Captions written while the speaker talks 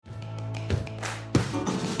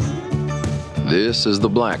This is the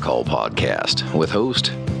Black Hole Podcast with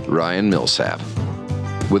host Ryan Millsap.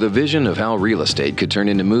 With a vision of how real estate could turn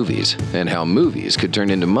into movies and how movies could turn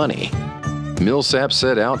into money, Millsap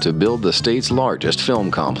set out to build the state's largest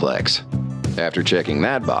film complex. After checking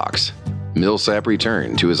that box, Millsap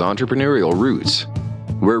returned to his entrepreneurial roots,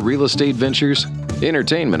 where real estate ventures,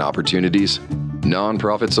 entertainment opportunities,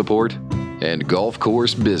 nonprofit support, and golf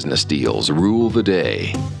course business deals rule the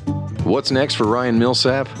day. What's next for Ryan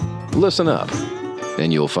Millsap? Listen up,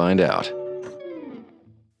 and you'll find out.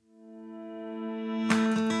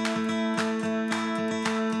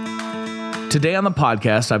 Today on the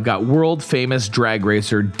podcast, I've got world-famous drag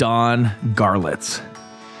racer Don Garlits.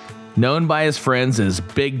 Known by his friends as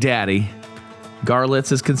Big Daddy,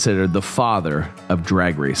 Garlits is considered the father of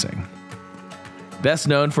drag racing. Best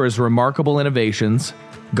known for his remarkable innovations,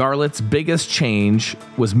 Garlits' biggest change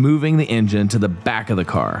was moving the engine to the back of the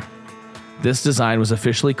car. This design was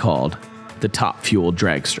officially called the Top Fuel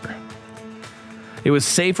Dragster. It was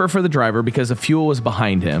safer for the driver because the fuel was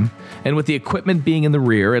behind him, and with the equipment being in the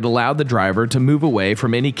rear, it allowed the driver to move away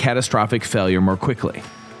from any catastrophic failure more quickly.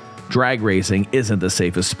 Drag racing isn't the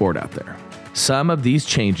safest sport out there. Some of these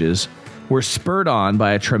changes were spurred on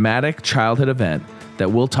by a traumatic childhood event that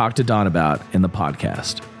we'll talk to Don about in the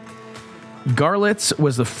podcast. Garlits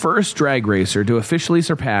was the first drag racer to officially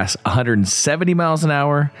surpass 170 miles an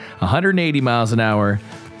hour, 180 miles an hour,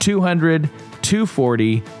 200,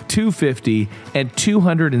 240, 250, and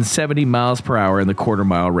 270 miles per hour in the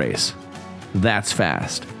quarter-mile race. That's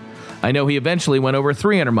fast. I know he eventually went over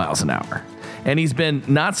 300 miles an hour. And he's been,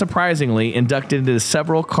 not surprisingly, inducted into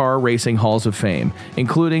several car racing halls of fame,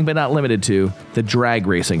 including but not limited to the Drag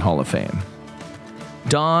Racing Hall of Fame.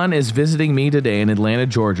 Don is visiting me today in Atlanta,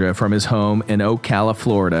 Georgia, from his home in Ocala,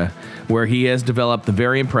 Florida, where he has developed the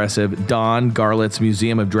very impressive Don Garlits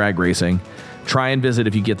Museum of Drag Racing. Try and visit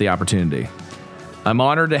if you get the opportunity. I'm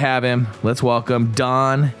honored to have him. Let's welcome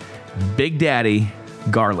Don Big Daddy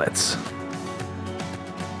Garlits.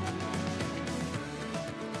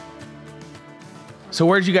 So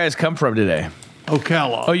where'd you guys come from today?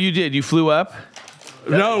 Ocala. Oh, you did? You flew up?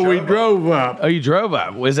 No, we drove up. Oh, you drove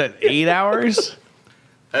up. Was that 8 hours?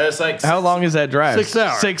 It's like How long is that drive? 6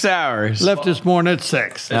 hours. 6 hours. Left this morning at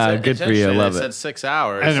 6. Good for you. I love It it. said 6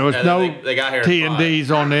 hours. And there was no they got here at T&Ds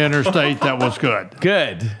on the interstate. That was good.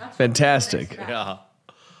 Good. Fantastic. 5. Yeah.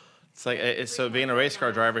 It's like, so being a race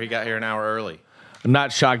car driver, he got here an hour early. I'm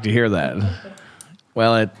not shocked to hear that.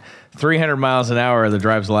 Well, at 300 miles an hour, the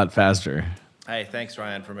drive's a lot faster. Hey, thanks,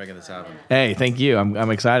 Ryan, for making this happen. Hey, thank you.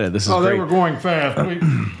 I'm excited. This is Oh, great. they were going fast.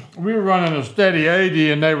 We were running a steady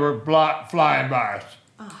 80, and they were flying by us.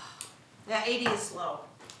 Yeah, 80 is slow.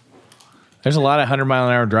 There's a lot of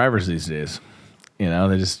 100-mile-an-hour drivers these days. You know,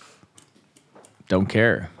 they just don't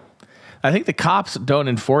care. I think the cops don't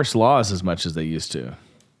enforce laws as much as they used to.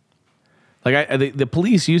 Like, the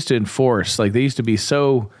police used to enforce, like, they used to be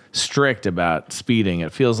so strict about speeding.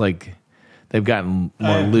 It feels like they've gotten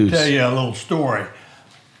more loose. I'll tell you a little story.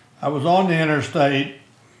 I was on the interstate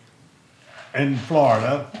in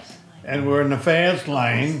Florida, and we're in the fast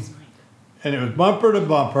lane, and it was bumper to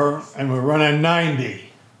bumper, and we're running 90.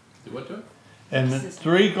 What to it? And the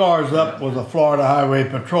 3 cars up was a Florida Highway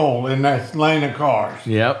Patrol in that lane of cars.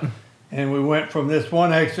 Yep. And we went from this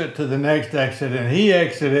one exit to the next exit, and he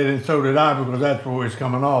exited, and so did I, because that's where he was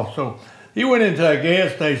coming off. So he went into a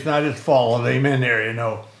gas station. I just followed him in there, you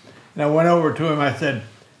know. And I went over to him. I said,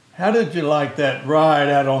 "How did you like that ride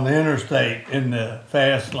out on the interstate in the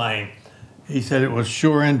fast lane?" He said, "It was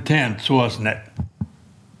sure intense, wasn't it?"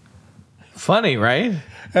 Funny, right?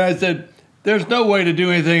 And I said, "There's no way to do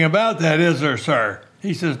anything about that, is there, sir?"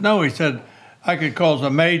 He says, "No." He said, "I could cause a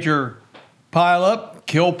major pileup,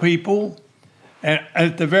 kill people, and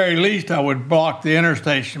at the very least, I would block the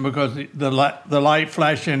intersection because the light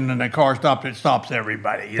flashing and the car stopped. It stops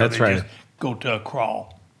everybody. You know, That's they right. Just go to a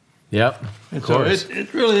crawl." Yep. And Of so course.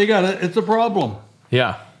 it's really it's a problem.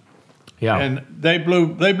 Yeah. Yeah. And they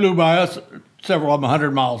blew by us, several of them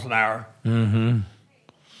 100 miles an hour.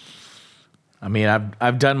 I mean,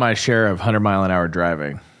 I've done my share of 100-mile-an-hour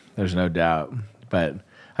driving. There's no doubt. But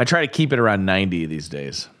I try to keep it around 90 these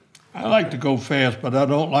days. I like to go fast, but I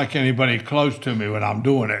don't like anybody close to me when I'm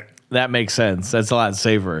doing it. That makes sense. That's a lot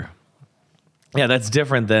safer. Yeah, that's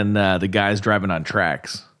different than the guys driving on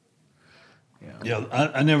tracks. Yeah,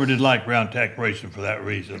 I never did like round track racing for that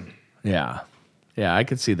reason. Yeah. Yeah, I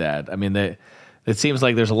could see that. I mean, it seems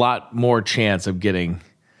like there's a lot more chance of getting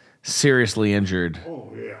seriously injured.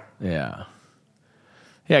 Oh, yeah. Yeah.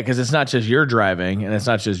 Yeah, because it's not just your driving and it's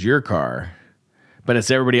not just your car, but it's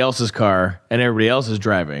everybody else's car and everybody else is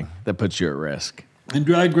driving that puts you at risk. In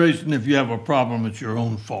drag racing, if you have a problem, it's your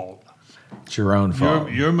own fault. It's your own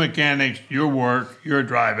fault. Your mechanics, your work, your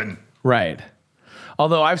driving. Right.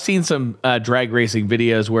 Although I've seen some drag racing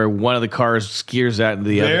videos where one of the cars skiers out into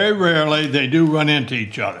the other. Very rarely they do run into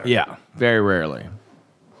each other. Yeah, very rarely.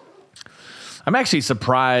 I'm actually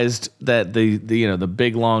surprised that the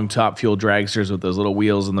big long top fuel dragsters with those little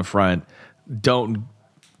wheels in the front don't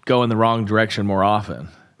go in the wrong direction more often.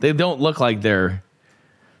 They don't look like they're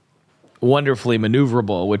wonderfully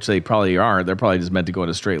maneuverable, which they probably aren't. They're probably just meant to go in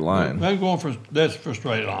a straight line. That's for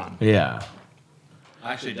straight line. Yeah.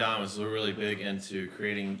 Actually, Don was really big into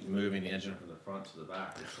moving the engine from the front to the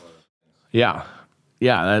back. Yeah.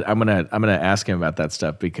 I'm gonna ask him about that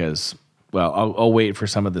stuff because, well, I'll wait for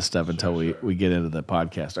some of this stuff until we get into the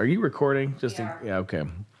podcast. Are you recording? Yeah. Okay.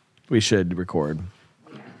 We should record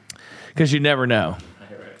because you never know.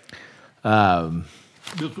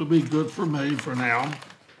 This will be good for me for now.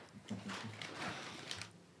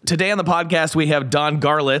 Today on the podcast, we have Don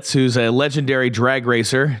Garlits, who's a legendary drag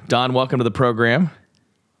racer. Don, welcome to the program.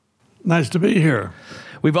 Nice to be here.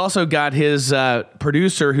 We've also got his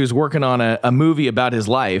producer who's working on a movie about his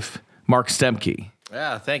life, Mark Stemke.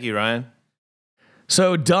 Yeah, thank you, Ryan.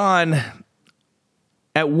 So, Don,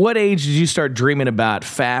 at what age did you start dreaming about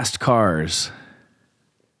fast cars?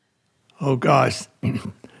 Oh, gosh.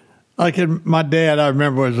 My dad, I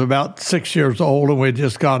remember, was about 6 years old, and we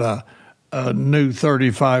just got a new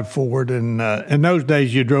 35 Ford. And in those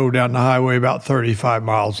days, you drove down the highway about 35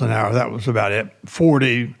 miles an hour. That was about it,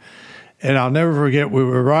 40. And I'll never forget, we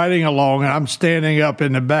were riding along, and I'm standing up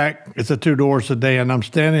in the back. It's a two-door sedan. I'm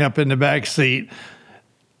standing up in the back seat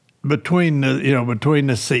between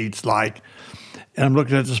the seats, and I'm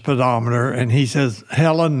looking at the speedometer, and he says,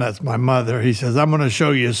 Helen, that's my mother, he says, I'm going to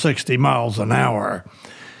show you 60 miles an hour.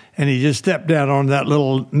 And he just stepped down on that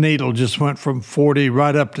little needle, just went from 40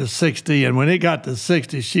 right up to 60. And when it got to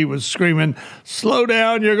 60, she was screaming, slow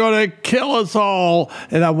down, you're going to kill us all.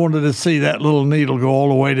 And I wanted to see that little needle go all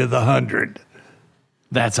the way to the 100.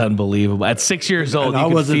 That's unbelievable. At 6 years old, and you I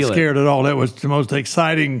could wasn't feel scared at all. That was the most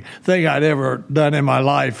exciting thing I'd ever done in my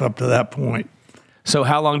life up to that point. So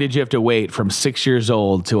how long did you have to wait from 6 years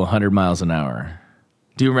old to 100 miles an hour?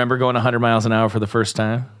 Do you remember going 100 miles an hour for the first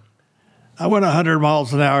time? I went 100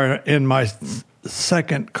 miles an hour in my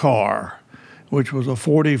second car, which was a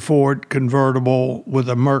 40 Ford convertible with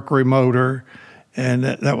a Mercury motor, and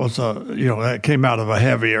that was that came out of a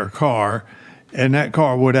heavier car, and that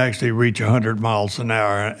car would actually reach 100 miles an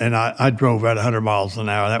hour, and I drove at 100 miles an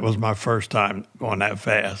hour. That was my first time going that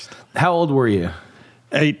fast. How old were you?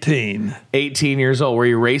 18. 18 years old. Were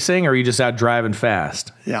you racing, or were you just out driving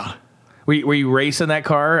fast? Yeah. Were you racing that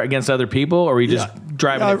car against other people, or were you just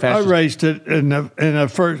driving it fast? I raced it in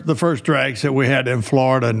the first drags that we had in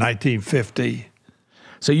Florida in 1950.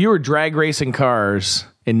 So you were drag racing cars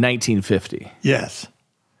in 1950? Yes.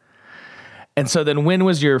 And so then when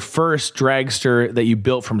was your first dragster that you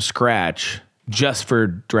built from scratch just for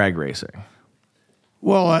drag racing?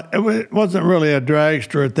 Well, it wasn't really a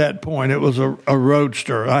dragster at that point. It was a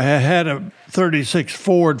roadster. I had a 36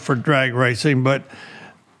 Ford for drag racing, but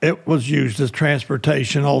it was used as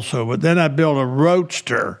transportation also. But then I built a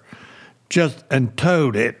roadster and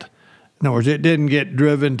towed it. In other words, it didn't get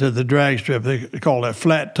driven to the drag strip. They called it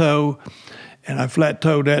flat tow. And I flat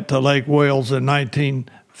towed that to Lake Wales in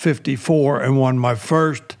 1954 and won my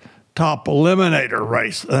first top eliminator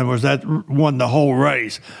race. In other words, that won the whole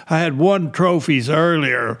race. I had won trophies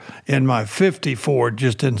earlier in my 50 Ford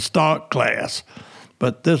just in stock class.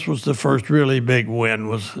 But this was the first really big win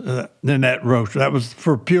was in that roadster. That was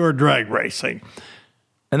for pure drag racing.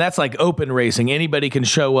 And that's like open racing. Anybody can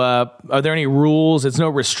show up. Are there any rules? It's no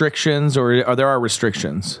restrictions, or are there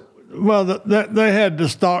restrictions? Well, they had the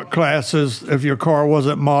stock classes if your car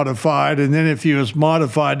wasn't modified. And then if you was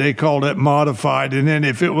modified, they called it modified. And then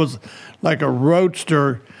if it was like a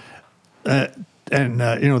roadster, there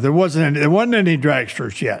wasn't any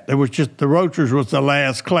dragsters yet. There was just the roadsters was the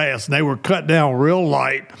last class, and they were cut down real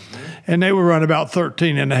light, and they would run about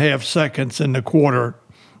 13 and a half seconds in the quarter,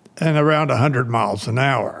 and around 100 miles an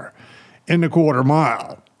hour in the quarter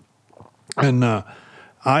mile. And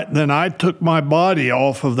I took my body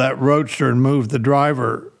off of that roadster and moved the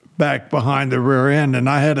driver back behind the rear end, and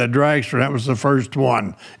I had a dragster. That was the first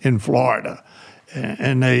one in Florida.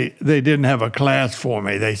 And they didn't have a class for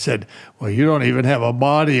me. They said, well, you don't even have a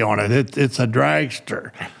body on it. It's a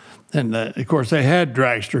dragster. And, of course, they had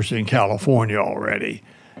dragsters in California already.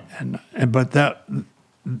 But then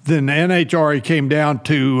the NHRA came down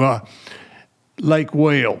to Lake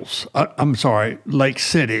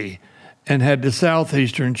City, and had the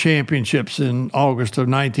Southeastern Championships in August of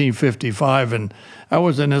 1955. And I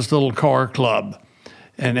was in this little car club.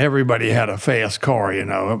 and everybody had a fast car,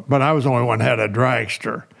 but I was the only one that had a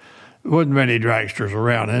dragster. There wasn't many dragsters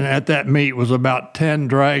around, and at that meet was about 10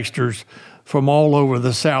 dragsters from all over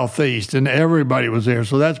the Southeast, and everybody was there.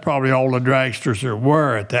 So that's probably all the dragsters there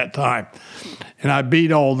were at that time. And I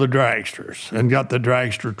beat all the dragsters and got the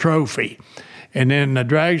dragster trophy. And then the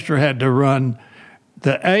dragster had to run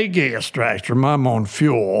the A-gas dragster, mine on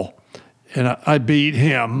fuel, and I beat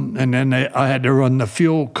him. And then I had to run the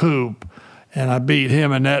fuel coupe, and I beat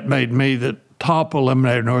him, and that made me the top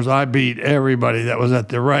eliminator. In other words, I beat everybody that was at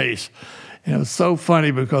the race. And it was so funny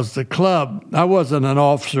because the club, I wasn't an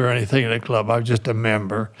officer or anything in the club, I was just a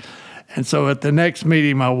member. And so at the next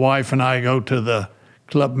meeting, my wife and I go to the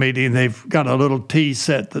club meeting. They've got a little tea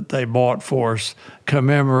set that they bought for us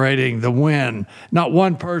commemorating the win. Not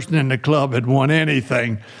one person in the club had won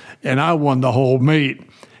anything, and I won the whole meet.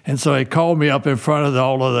 And so they called me up in front of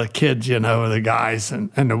all of the kids, the guys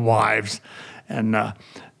and the wives, and they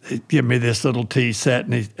give me this little tea set,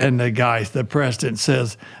 and the president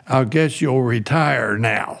says, "I guess you'll retire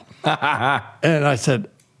now." And I said,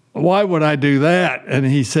 "Why would I do that?" And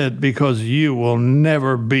he said, "Because you will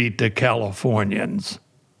never beat the Californians."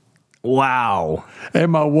 Wow.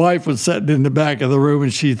 And my wife was sitting in the back of the room,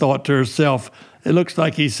 and she thought to herself, it looks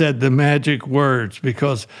like he said the magic words,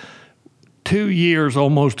 because 2 years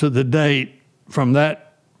almost to the date from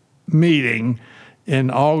that meeting, in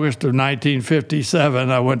August of 1957,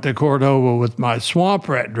 I went to Cordova with my Swamp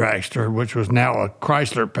Rat dragster, which was now a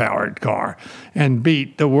Chrysler-powered car, and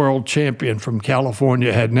beat the world champion from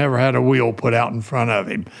California, had never had a wheel put out in front of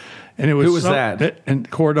him. And it was Who was that? In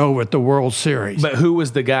Cordova at the World Series. But who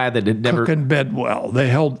was the guy that had never... Cook and Bedwell. They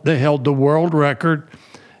held the world record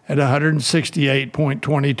at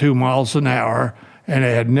 168.22 miles an hour, and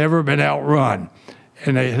they had never been outrun.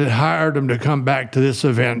 And they had hired him to come back to this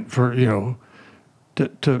event for, in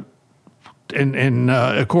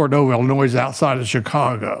Cordova, Illinois, outside of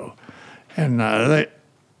Chicago. And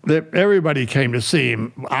everybody came to see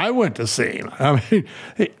him. I went to see him. I mean,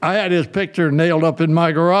 I had his picture nailed up in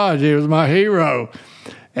my garage. He was my hero.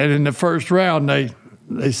 And in the first round,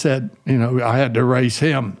 they said, I had to race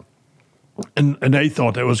him. And they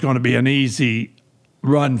thought it was going to be an easy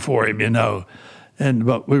run for him,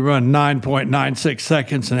 But we run 9.96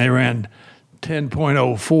 seconds, and they ran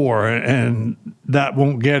 10.04, and that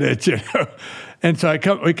won't get it, And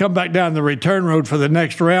so we come back down the return road for the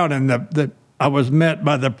next round, and I was met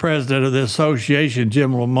by the president of the association,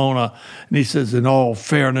 Jim Lamona, and he says, in all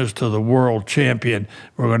fairness to the world champion,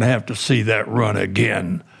 we're going to have to see that run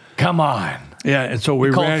again. Come on. Yeah, and so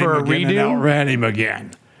we ran him again and outran him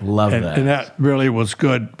again. Love that. And that really was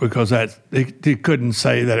good, because he couldn't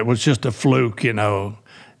say that it was just a fluke, And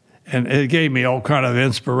it gave me all kind of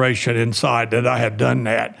inspiration inside that I had done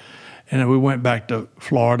that. And then we went back to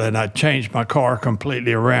Florida, and I changed my car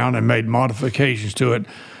completely around and made modifications to it.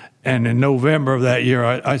 And in November of that year,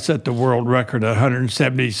 I set the world record at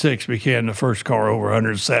 176, became the first car over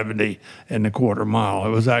 170 in the quarter mile. It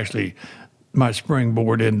was actually my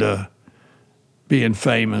springboard into being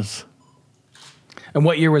famous. And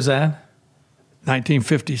what year was that?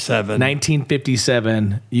 1957.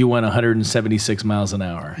 1957, you went 176 miles an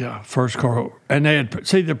hour. Yeah, first car. And they had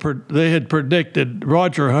predicted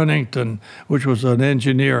Roger Huntington, which was an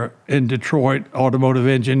engineer in Detroit, automotive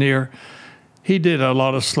engineer. He did a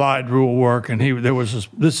lot of slide rule work, and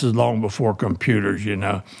this is long before computers,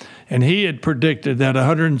 And he had predicted that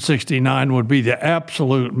 169 would be the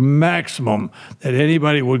absolute maximum that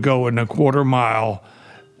anybody would go in a quarter mile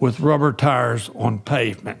with rubber tires on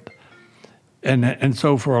pavement. And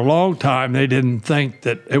so for a long time, they didn't think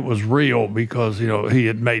that it was real, because, he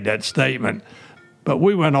had made that statement. But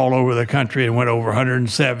we went all over the country and went over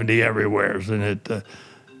 170 everywhere. And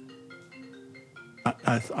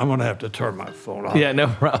I'm going to have to turn my phone off. Yeah, no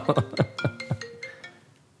problem.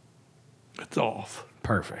 It's off.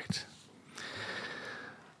 Perfect.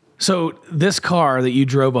 So this car that you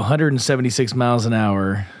drove 176 miles an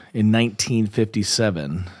hour in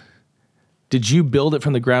 1957, did you build it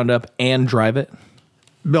from the ground up and drive it?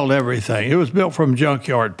 Built everything. It was built from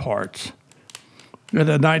junkyard parts. It had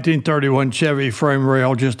a 1931 Chevy frame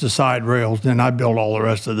rail, just the side rails. Then I built all the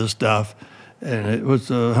rest of the stuff. And it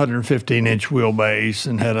was a 115-inch wheelbase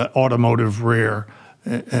and had an automotive rear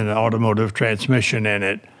and an automotive transmission in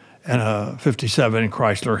it, and a 57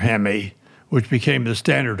 Chrysler Hemi, which became the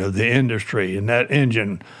standard of the industry. And that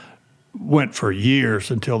engine went for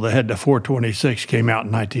years until they had the 426 came out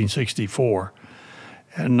in 1964.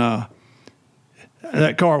 And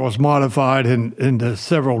that car was modified into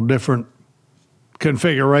several different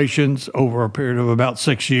configurations over a period of about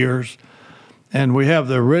 6 years. And we have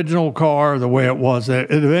the original car the way it was. It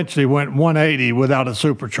eventually went 180 without a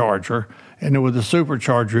supercharger. And with the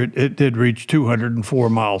supercharger, it did reach 204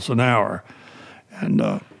 miles an hour. And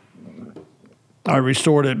I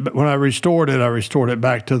restored it. But when I restored it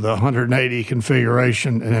back to the 180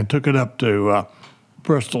 configuration, and then took it up to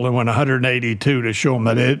Bristol and went 182 to show them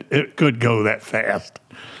that it could go that fast.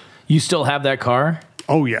 You still have that car?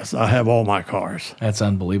 Oh, yes. I have all my cars. That's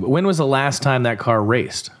unbelievable. When was the last time that car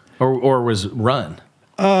raced or was run?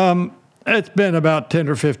 It's been about 10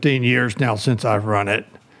 or 15 years now since I've run it.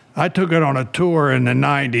 I took it on a tour in the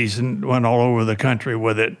 90s and went all over the country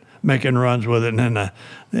with it, making runs with it. And then the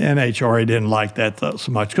NHRA didn't like that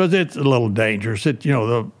so much because it's a little dangerous.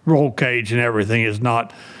 The roll cage and everything is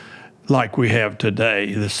not like we have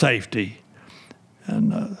today, the safety.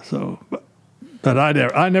 And but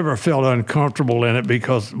I never felt uncomfortable in it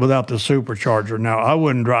because without the supercharger. Now, I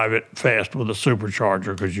wouldn't drive it fast with a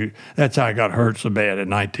supercharger because that's how I got hurt so bad in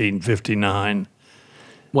 1959.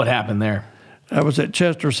 What happened there? I was at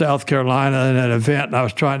Chester, South Carolina in an event, and I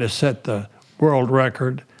was trying to set the world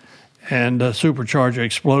record, and the supercharger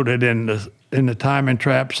exploded in the timing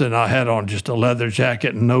traps, and I had on just a leather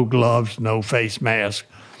jacket and no gloves, no face mask,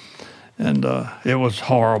 and it was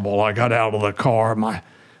horrible. I got out of the car,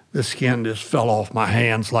 the skin just fell off my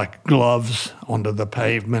hands like gloves onto the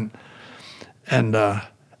pavement, and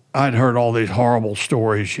I'd heard all these horrible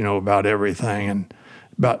stories, about everything, and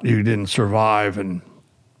about you didn't survive, and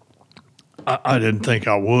I didn't think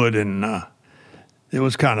I would, and it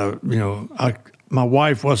was kind of, my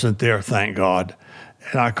wife wasn't there, thank God,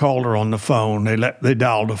 and I called her on the phone. They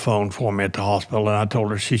dialed the phone for me at the hospital, and I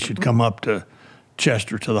told her she should come up to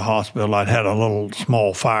Chester to the hospital. I'd had a little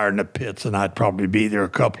small fire in the pits, and I'd probably be there a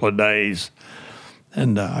couple of days,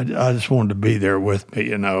 and I just wanted to be there with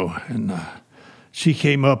me, and she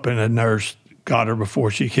came up, and a nurse got her before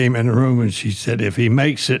she came in the room, and she said, if he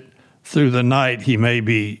makes it through the night, he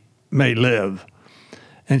may live.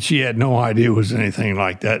 And she had no idea it was anything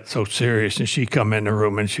like that, so serious. And she come in the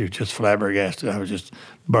room and she was just flabbergasted. I was just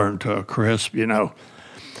burned to a crisp,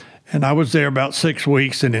 And I was there about 6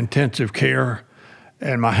 weeks in intensive care,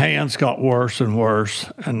 and my hands got worse and worse.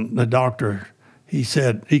 And the doctor, he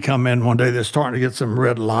said, he come in one day, they're starting to get some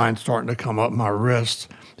red lines starting to come up my wrists.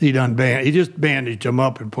 He just bandaged them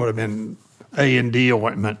up and put them in A&D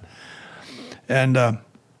ointment. And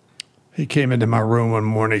he came into my room one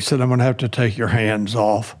morning. He said, I'm going to have to take your hands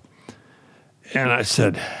off. And I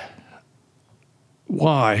said,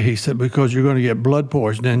 why? He said, because you're going to get blood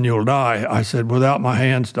poisoning and you'll die. I said, without my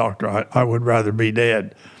hands, doctor, I would rather be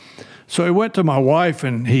dead. So he went to my wife,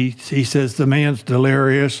 and he says, the man's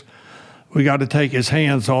delirious. We got to take his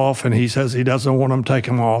hands off. And he says he doesn't want them to take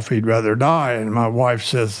them off. He'd rather die. And my wife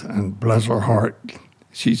says, and bless her heart,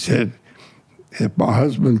 she said, if my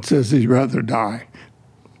husband says he'd rather die,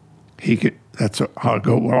 I'll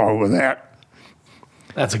go along with that.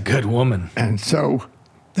 That's a good woman. And so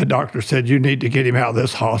the doctor said, you need to get him out of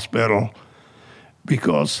this hospital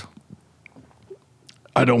because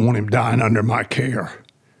I don't want him dying under my care.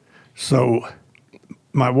 So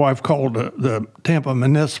my wife called the Tampa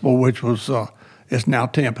Municipal, which was is now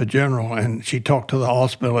Tampa General, and she talked to the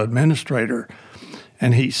hospital administrator,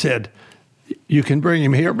 and he said, you can bring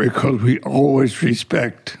him here because we always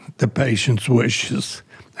respect the patient's wishes,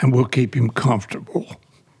 and we'll keep him comfortable.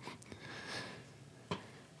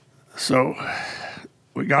 So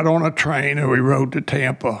we got on a train and we rode to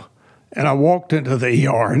Tampa, and I walked into the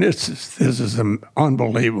ER, and this is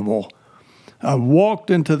unbelievable. I walked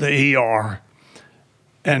into the ER,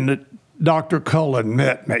 and Dr. Cullen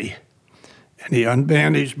met me, and he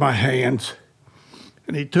unbandaged my hands,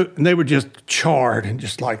 and they were just charred and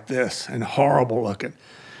just like this and horrible looking.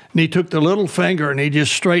 And he took the little finger and he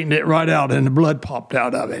just straightened it right out, and the blood popped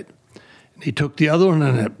out of it. And he took the other one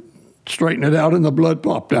and straightened it out, and the blood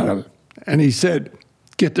popped out of it. And he said,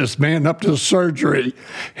 get this man up to surgery.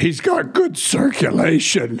 He's got good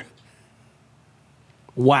circulation.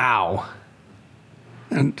 Wow.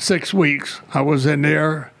 And 6 weeks I was in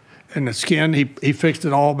there, and the skin, he fixed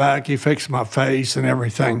it all back. He fixed my face and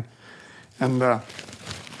everything. And you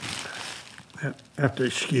have to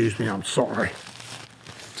excuse me, I'm sorry.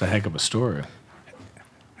 It's a heck of a story.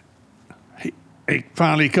 He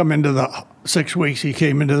finally come into the 6 weeks. He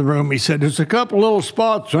came into the room. He said, there's a couple little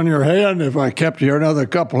spots on your hand. If I kept here another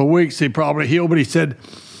couple of weeks, he'd probably heal. But he said,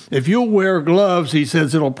 if you'll wear gloves, he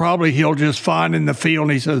says, it'll probably heal just fine in the field.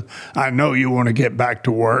 And he says, I know you want to get back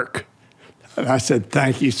to work. And I said,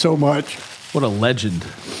 thank you so much. What a legend.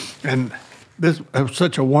 And this was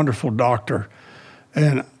such a wonderful doctor.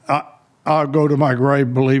 And I'll go to my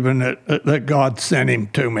grave believing that God sent him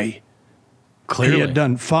to me. Clearly. He had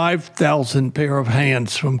done 5,000 pair of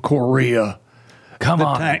hands from Korea. Come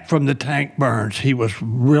on. From the tank burns. He was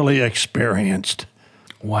really experienced.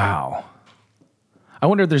 Wow. I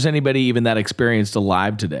wonder if there's anybody even that experienced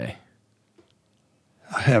alive today.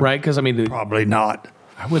 Right? Because, I mean, Probably not.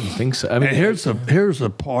 I wouldn't think so. I mean, And here's the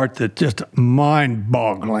part that's just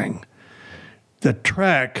mind-boggling. The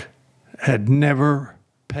track had never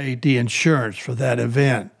paid the insurance for that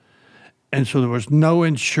event, and so there was no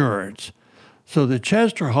insurance. So the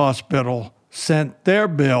Chester Hospital sent their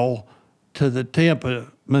bill to the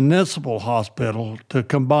Tampa Municipal Hospital to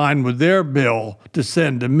combine with their bill to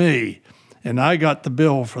send to me, and I got the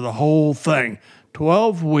bill for the whole thing.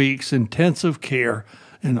 12 weeks intensive care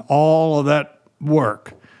and all of that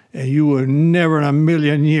work. And you would never in a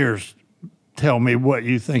million years tell me what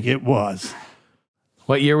you think it was.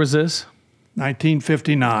 what year was this?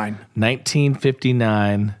 1959.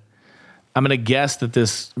 1959. I'm going to guess that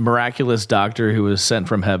this miraculous doctor who was sent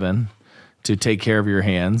from heaven to take care of your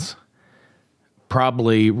hands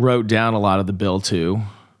probably wrote down a lot of the bill too.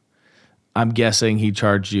 I'm guessing he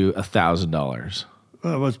charged you $1,000.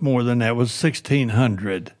 It was more than that. It was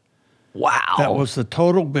 $1,600. Wow. That was the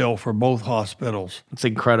total bill for both hospitals. It's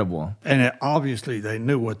incredible. And obviously they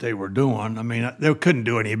knew what they were doing. I mean, they couldn't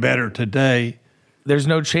do any better today. There's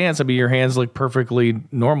no chance. I mean, your hands look perfectly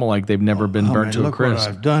normal, like they've never been burnt to a look what crisp.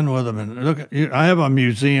 I've done with them. And look, I have a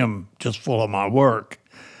museum just full of my work.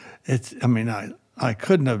 I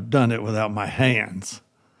couldn't have done it without my hands.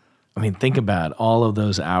 I mean, think about all of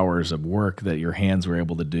those hours of work that your hands were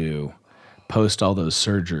able to do post all those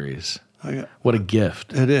surgeries. What a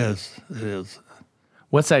gift. It is. It is.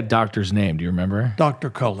 What's that doctor's name? Do you remember?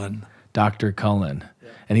 Dr. Cullen. Dr. Cullen.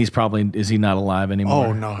 And he's probably, is he not alive anymore?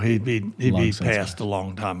 Oh, no, he'd be Long since passed a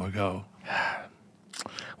long time ago.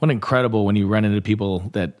 What incredible when you run into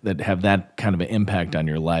people that have that kind of an impact on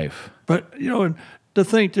your life. But, to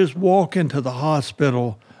think just walk into the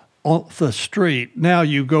hospital off the street, now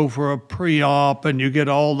you go for a pre-op and you get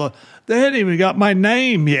they hadn't even got my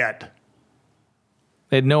name yet.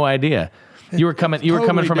 They had no idea. You were coming totally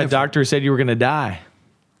from different. a doctor who said you were going to die.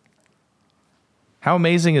 How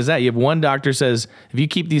amazing is that? You have one doctor says, if you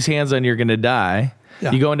keep these hands on, you're going to die.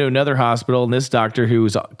 Yeah. You go into another hospital, and this doctor,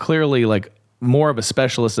 who's clearly like more of a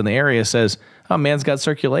specialist in the area, says, oh, man's got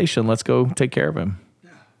circulation. Let's go take care of him.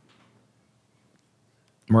 Yeah.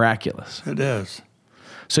 Miraculous. It is.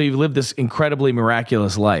 So you've lived this incredibly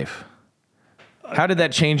miraculous life. How did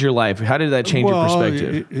that change your life? How did that change your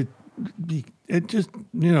perspective? It just,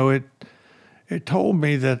 it told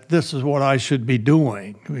me that this is what I should be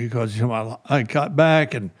doing because I got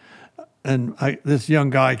back and this young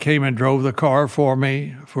guy came and drove the car for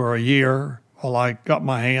me for a year while I got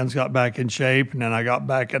my hands got back in shape, and then I got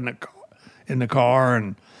back in the car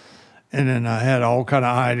and then I had all kind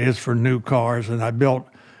of ideas for new cars, and I built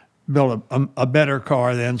a better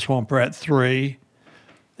car than Swamp Rat 3,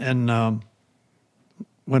 and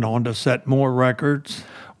went on to set more records.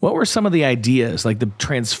 What were some of the ideas, like the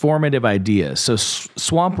transformative ideas? So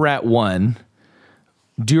Swamp Rat 1,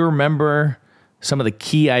 do you remember some of the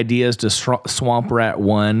key ideas to Swamp Rat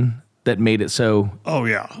 1 that made it so? Oh,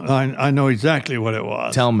 yeah. I know exactly what it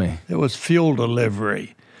was. Tell me. It was fuel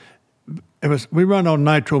delivery. We run on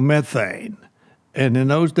nitromethane. And in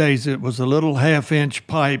those days, it was a little half-inch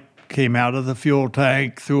pipe came out of the fuel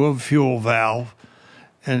tank through a fuel valve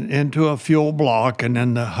and into a fuel block, and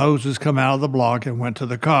then the hoses come out of the block and went to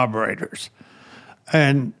the carburetors.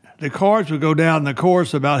 And the cars would go down the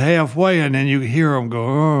course about halfway, and then you hear them go,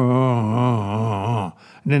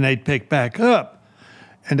 and then they'd pick back up.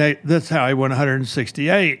 And that's how I went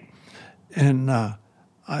 168. And I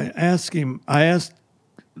asked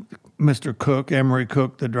Mr. Cook, Emery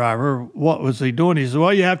Cook, the driver, what was he doing? He said,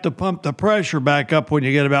 well, you have to pump the pressure back up when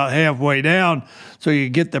you get about halfway down so you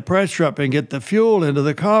get the pressure up and get the fuel into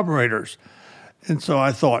the carburetors. And so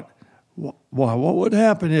I thought, well, what would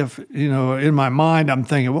happen if, in my mind, I'm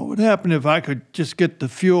thinking, what would happen if I could just get the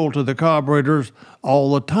fuel to the carburetors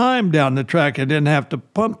all the time down the track and didn't have to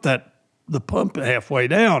pump the pump halfway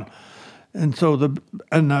down? And so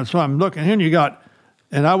so I'm looking here, and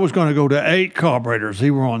and I was going to go to 8 carburetors.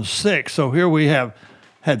 He were on 6. So here we had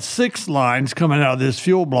 6 lines coming out of this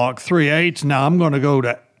fuel block, 3 8s. Now I'm going to go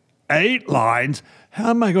to 8 lines. How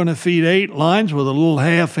am I going to feed 8 lines with a little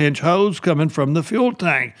half-inch hose coming from the fuel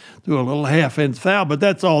tank through a little half-inch valve? But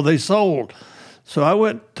that's all they sold. So I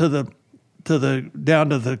went down to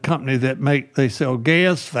the company that they sell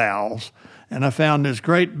gas valves, and I found this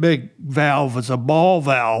great big valve. It's a ball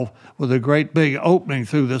valve with a great big opening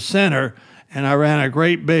through the center. And I ran a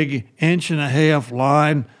great big 1.5-inch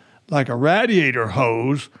line, like a radiator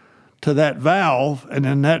hose, to that valve, and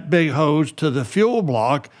then that big hose to the fuel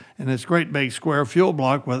block, and this great big square fuel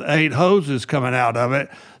block with 8 hoses coming out of it.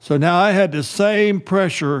 So now I had the same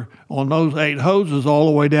pressure on those 8 hoses all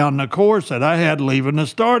the way down the course that I had leaving the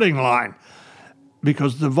starting line,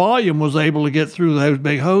 because the volume was able to get through those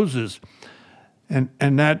big hoses. And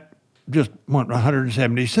that just went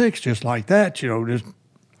 176 just like that, just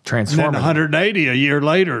Transformative. and then 180 a year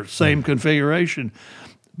later, same configuration.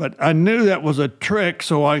 But I knew that was a trick,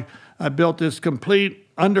 so I built this complete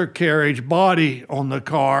undercarriage body on the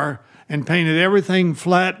car and painted everything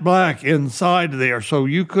flat black inside there so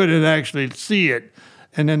you couldn't actually see it.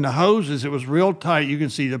 And then the hoses, it was real tight. You can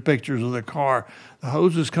see the pictures of the car. The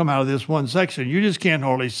hoses come out of this one section. You just can't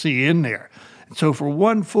hardly see in there. And so for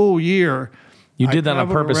one full year, You did that on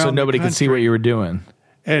purpose so nobody could see what you were doing.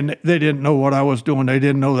 And they didn't know what I was doing. They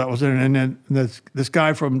didn't know that was it. And then this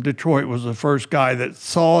guy from Detroit was the first guy that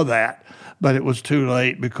saw that, but it was too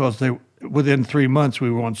late because within 3 months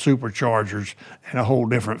we were on superchargers and a whole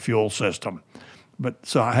different fuel system. But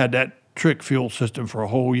so I had that trick fuel system for a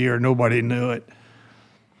whole year. Nobody knew it.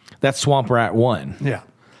 That's Swamp Rat 1. Yeah.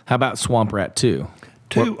 How about Swamp Rat 2?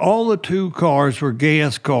 All the 2 cars were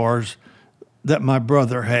gas cars that my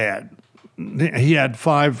brother had. He had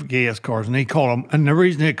 5 gas cars, and he called them. And the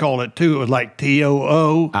reason he called it 2, it was like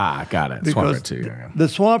TOO. Ah, got it. Swamp Rat 2. Yeah. The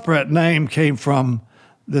Swamp Rat name came from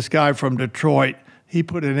this guy from Detroit. He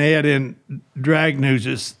put an ad in Drag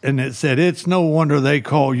News, and it said, "It's no wonder they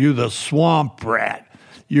call you the Swamp Rat.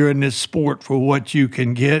 You're in this sport for what you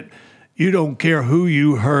can get. You don't care who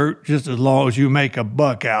you hurt, just as long as you make a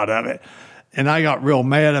buck out of it." And I got real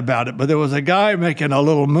mad about it. But there was a guy making a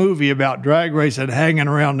little movie about drag racing hanging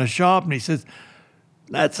around the shop, and he says,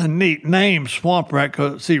 "That's a neat name, Swamp Rat,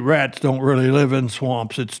 because, see, rats don't really live in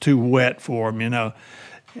swamps. It's too wet for them,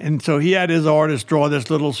 And so he had his artist draw this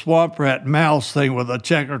little Swamp Rat mouse thing with a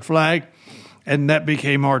checkered flag, and that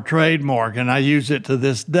became our trademark, and I use it to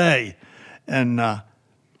this day. And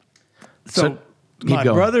so my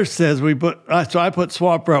brother says so I put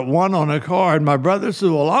Swamp Rat 1 on a car, and my brother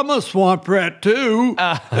said, "Well, I'm a Swamp Rat 2."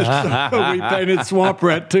 So we painted Swamp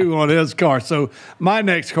Rat 2 on his car. So my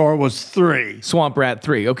next car was 3. Swamp Rat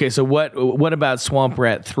 3. Okay, so what about Swamp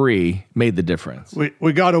Rat 3 made the difference?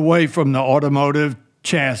 We got away from the automotive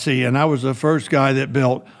chassis, and I was the first guy that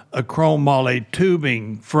built a chrome moly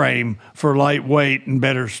tubing frame for lightweight and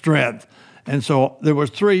better strength. And so there was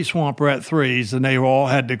 3 Swamp Rat 3s, and they all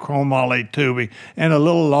had the chrome moly tubing and a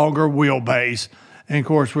little longer wheelbase. And of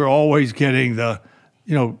course, we're always getting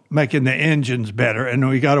making the engines better. And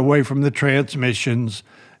we got away from the transmissions.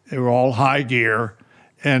 They were all high gear.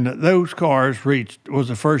 And those cars was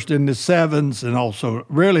the first in the 7s, and also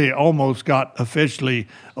really almost got officially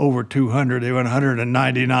over 200. They went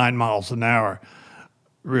 199 miles an hour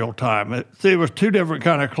real time. There was 2 different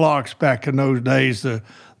kind of clocks back in those days.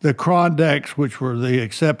 The Crondex, which were the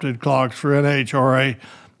accepted clocks for NHRA,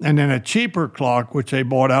 and then a cheaper clock, which they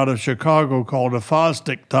bought out of Chicago, called a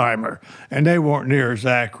Fosdick timer, and they weren't near as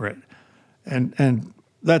accurate. And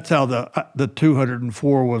that's how the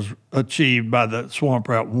 204 was achieved by the Swamp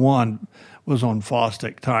Rat 1 was on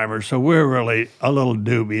Fosdick timers. So we're really a little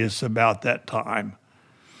dubious about that time.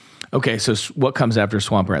 Okay, so what comes after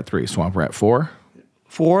Swamp Rat 3? Swamp Rat 4?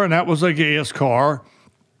 4, and that was a gas car.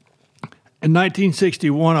 In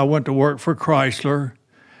 1961, I went to work for Chrysler,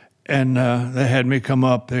 and they had me come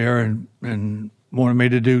up there and wanted me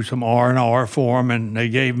to do some R&R for them, and they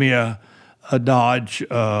gave me a Dodge,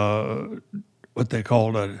 what they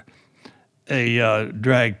called a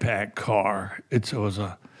drag pack car. It was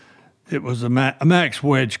a Max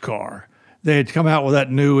Wedge car. They had come out with that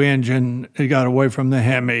new engine. It got away from the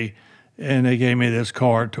Hemi, and they gave me this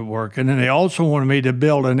car to work. And then they also wanted me to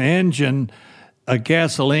build an engine, a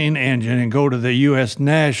gasoline engine, and go to the U.S.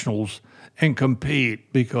 Nationals and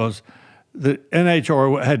compete, because the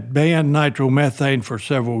NHR had banned nitromethane for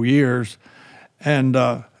several years. And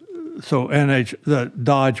so the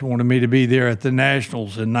Dodge wanted me to be there at the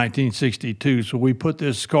Nationals in 1962. So we put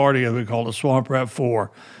this car together. We called it Swamp Rat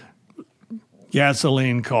 4,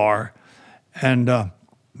 gasoline car. And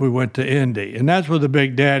we went to Indy. And that's where the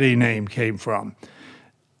Big Daddy name came from.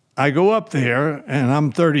 I go up there, and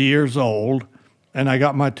I'm 30 years old, and I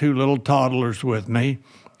got my 2 little toddlers with me.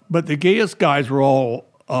 But the gas guys were all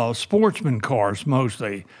sportsman cars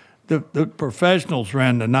mostly. The professionals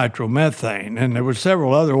ran the nitromethane, and there were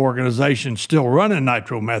several other organizations still running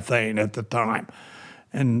nitromethane at the time.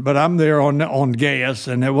 But I'm there on gas,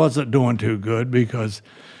 and it wasn't doing too good because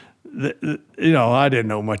I didn't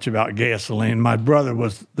know much about gasoline. My brother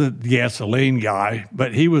was the gasoline guy,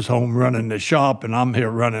 but he was home running the shop, and I'm here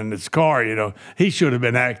running his car. He should have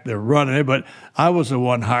been out there running it, but I was the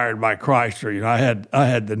one hired by Chrysler. I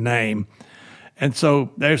had the name, and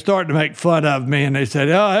so they're starting to make fun of me, and they said,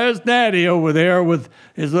 "Oh, there's Daddy over there with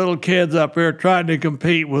his little kids up there trying to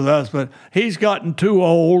compete with us, but he's gotten too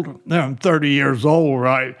old." Now, I'm 30 years old,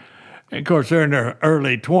 right? And of course, they're in their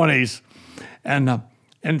early 20s, and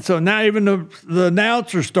so now even the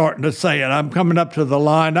announcer's starting to say it. I'm coming up to the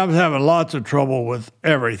line. I was having lots of trouble with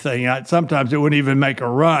everything. Sometimes it wouldn't even make a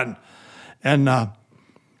run. And the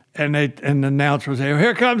announcer would say,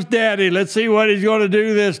 "Here comes Daddy. Let's see what he's going to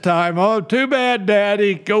do this time. Oh, too bad,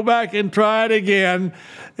 Daddy. Go back and try it again."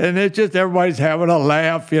 And it's just everybody's having a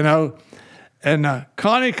laugh, And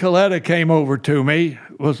Connie Coletta came over to me,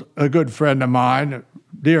 was a good friend of mine, a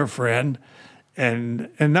dear friend. And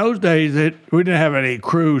in those days, we didn't have any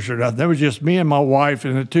crews or nothing. It was just me and my wife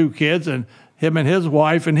and the two kids, and him and his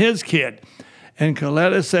wife and his kid. And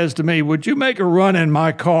Coletta says to me, "Would you make a run in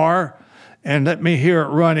my car and let me hear it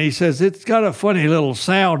run?" He says, "It's got a funny little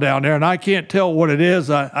sound down there, and I can't tell what it is.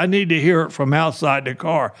 I need to hear it from outside the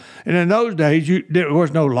car." And in those days, there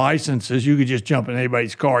was no licenses. You could just jump in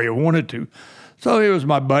anybody's car you wanted to. So he was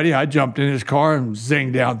my buddy. I jumped in his car and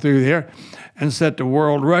zinged down through there and set the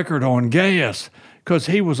world record on gas because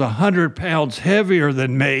he was 100 pounds heavier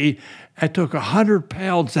than me. I took 100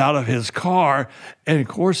 pounds out of his car, and of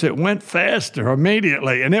course it went faster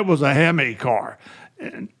immediately, and it was a Hemi car,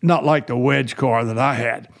 not like the wedge car that I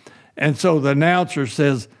had. And so the announcer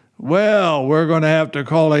says, "Well, we're going to have to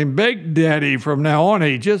call him Big Daddy from now on.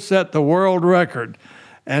 He just set the world record."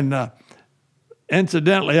 And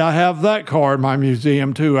incidentally, I have that car in my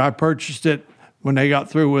museum too. I purchased it when they got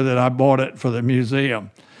through with it. I bought it for the museum.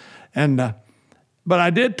 But I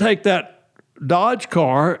did take that Dodge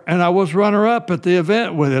car, and I was runner-up at the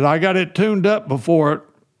event with it. I got it tuned up before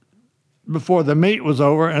the meet was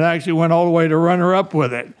over, and actually went all the way to runner-up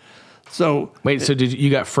with it. So wait, so you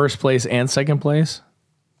got first place and second place?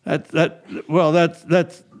 That's there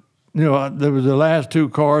was the last two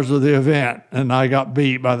cars of the event, and I got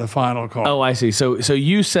beat by the final car. Oh, I see. So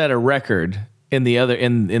you set a record in the other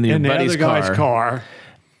in your buddy's guy's car.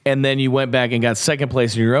 And then you went back and got second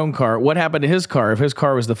place in your own car. What happened to his car? If his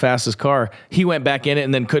car was the fastest car, he went back in it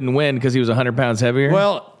and then couldn't win because he was 100 pounds heavier?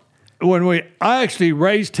 Well, I actually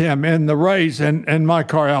raced him in the race, and my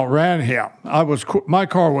car outran him. My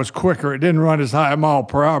car was quicker. It didn't run as high a mile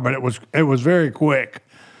per hour, but it was very quick.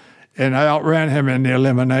 And I outran him in the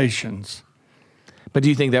eliminations. But do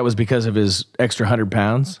you think that was because of his extra 100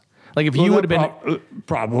 pounds? Like if you would have been...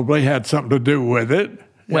 Probably had something to do with it.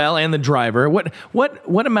 Well, and the driver. What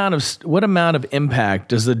amount of impact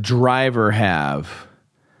does the driver have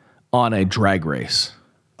on a drag race?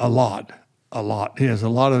 A lot. He has a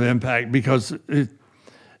lot of impact because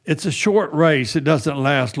it's a short race. It doesn't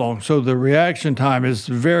last long, so the reaction time is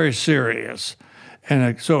very serious.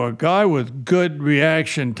 And so a guy with good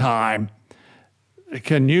reaction time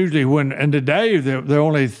can usually win. And today they're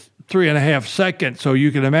only 3.5 seconds, so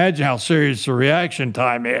you can imagine how serious the reaction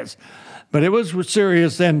time is. But it was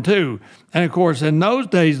serious then too. And of course, in those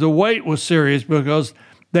days, the weight was serious because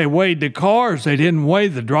they weighed the cars. They didn't weigh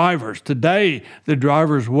the drivers. Today, the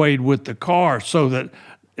drivers weighed with the car so that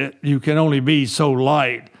you can only be so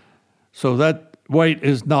light. So that weight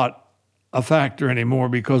is not a factor anymore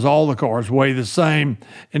because all the cars weigh the same.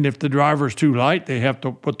 And if the driver's too light, they have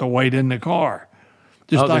to put the weight in the car.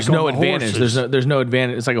 Just there's no advantage. There's no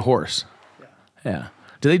advantage. It's like a horse. Yeah.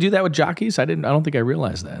 Do they do that with jockeys? I don't think I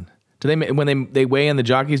realized that. Do they, when they weigh in the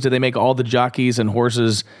jockeys, do they make all the jockeys and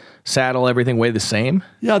horses, saddle, everything weigh the same?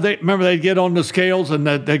 Yeah, remember they'd get on the scales and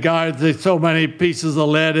the guy, there's so many pieces of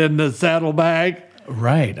lead in the saddle bag.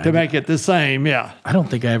 Right. To make it the same, yeah. I don't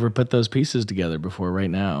think I ever put those pieces together before right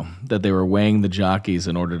now, that they were weighing the jockeys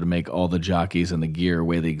in order to make all the jockeys and the gear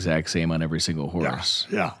weigh the exact same on every single horse.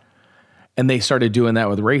 Yeah. And they started doing that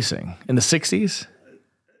with racing in the 60s?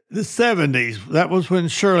 The 70s. That was when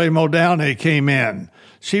Shirley Muldowney came in.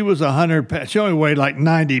 She was 100 pounds. She only weighed like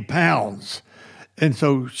 90 pounds. And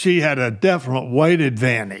so she had a definite weight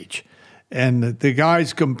advantage. And the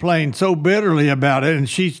guys complained so bitterly about it.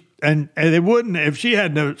 And they wouldn't, if she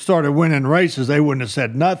hadn't started winning races, they wouldn't have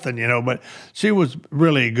said nothing, but she was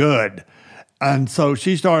really good. And so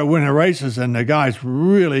she started winning races, and the guys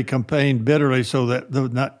really complained bitterly, so that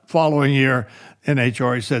the following year,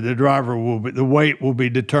 NHRA said the weight will be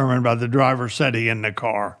determined by the driver sitting in the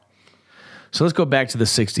car. So let's go back to the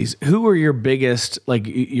 60s. Who were your biggest, like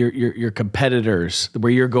your competitors,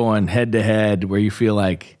 where you're going head to head, where you feel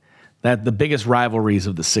like that the biggest rivalries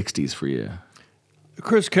of the 60s for you?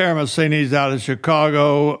 Chris Karamazini's out of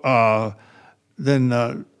Chicago. Then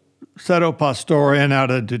Seto Pastorian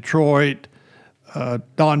out of Detroit.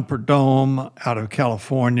 Don Perdome out of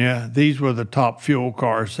California. These were the top fuel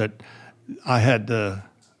cars that I had to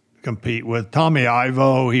compete with. Tommy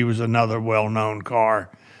Ivo, he was another well-known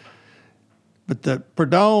car. But the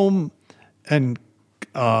Perdome and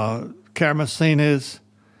Karamazini's,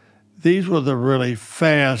 these were the really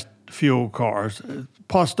fast fuel cars.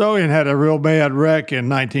 Pastorian had a real bad wreck in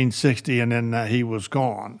 1960, and then he was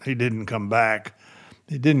gone. He didn't come back.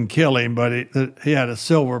 It didn't kill him, but he had a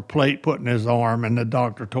silver plate put in his arm, and the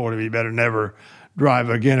doctor told him he better never drive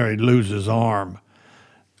again or he'd lose his arm.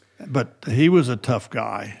 But he was a tough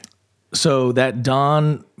guy. So that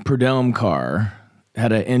Don Perdome car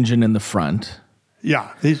had an engine in the front.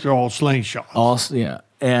 Yeah, these are all slingshots.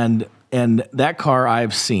 And that car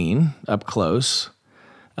I've seen up close.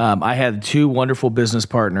 I had two wonderful business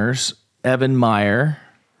partners, Evan Meyer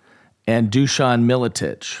and Dusan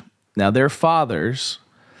Milicic. Now, their fathers,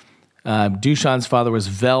 Dusan's father was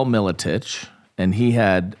Vel Milicic, and he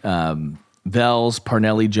had Vel's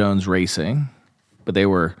Parnelli Jones Racing, but they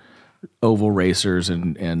were oval racers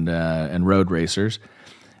and road racers.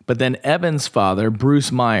 But then Evan's father,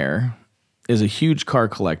 Bruce Meyer, is a huge car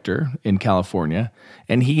collector in California,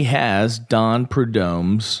 and he has Don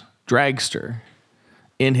Perdome's dragster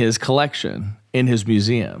in his collection, in his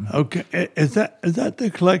museum. Okay, is that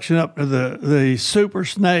the collection up to the Super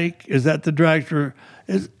Snake? Is that the dragster?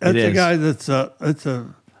 That's the guy that's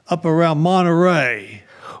up around Monterey.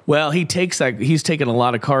 Well, he's taken a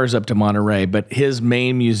lot of cars up to Monterey, but his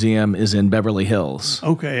main museum is in Beverly Hills.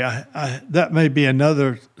 Okay, that may be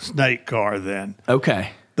another Snake car then.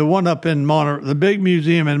 Okay. The one up in Monterey, the big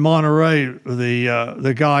museum in Monterey,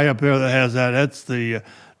 the guy up there that has that's the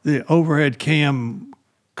overhead cam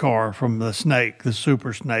car from the Snake, the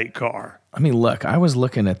Super Snake car. I mean, look, I was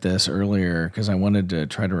looking at this earlier because I wanted to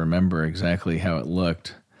try to remember exactly how it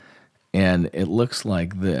looked. And it looks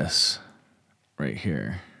like this right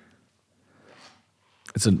here.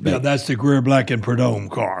 That's the Greer Black and Perdome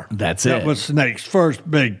car. That was Snake's first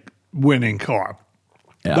big winning car.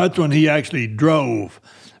 Yeah. That's when he actually drove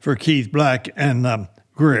for Keith Black and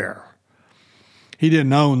Greer. He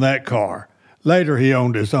didn't own that car. Later, he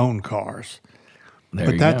owned his own cars.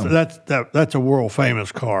 That's a world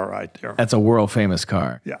famous car right there. That's a world famous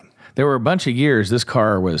car. Yeah. There were a bunch of years this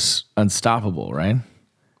car was unstoppable, right?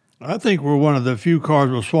 I think we're one of the few cars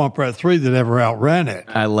with Swamp Rat 3 that ever outran it.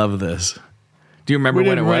 I love this. Do you remember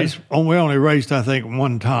when it was? We only raced, I think,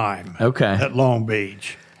 one time. Okay. At Long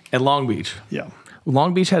Beach. At Long Beach? Yeah.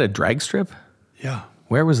 Long Beach had a drag strip? Yeah.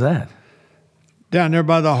 Where was that? Down there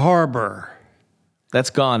by the harbor. That's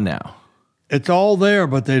gone now. It's all there,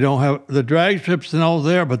 but they don't have the drag strips and all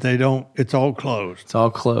there, but they don't. It's all closed. It's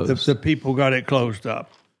all closed. The people got it closed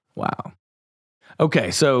up. Wow.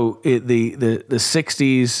 Okay, so the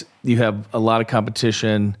 60s, you have a lot of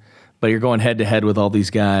competition, but you're going head to head with all these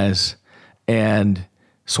guys, and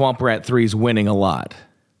Swamp Rat 3 is winning a lot.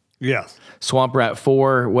 Yes. Swamp Rat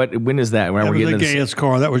 4, when is that? That was the gayest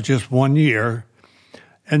car. That was just 1 year,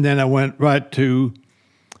 and then I went right to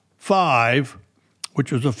 5.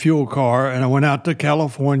 Which was a fuel car, and I went out to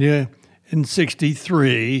California in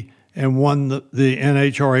 '63 and won the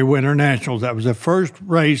NHRA Winter Nationals. That was the first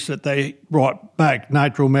race that they brought back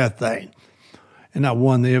nitromethane, and I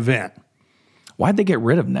won the event. Why'd they get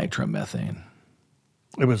rid of nitromethane?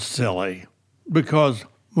 It was silly, because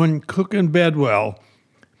when Cook and Bedwell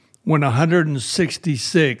went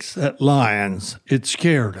 166 at Lyons, it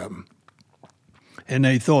scared them, and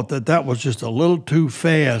they thought that was just a little too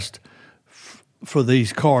fast for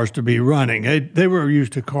these cars to be running. They were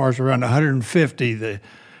used to cars around 150.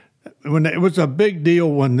 It was a big deal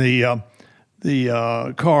when the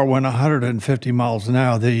car went 150 miles an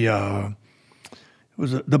hour. It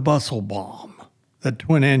was the Bustle Bomb, the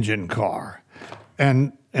twin engine car,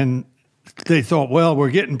 and they thought, well, we're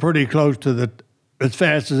getting pretty close to as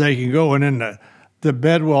fast as they can go, and then the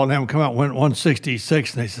Bedwell and them come out went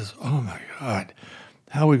 166, and they says, oh my God,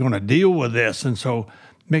 how are we going to deal with this? And so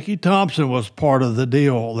Mickey Thompson was part of the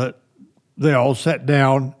deal that they all sat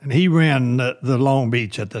down, and he ran the Long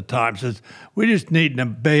Beach at the time, says, we just need to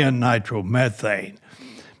ban nitromethane.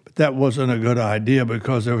 But that wasn't a good idea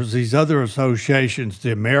because there was these other associations,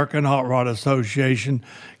 the American Hot Rod Association,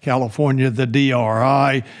 California, the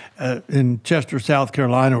DRI, in Chester, South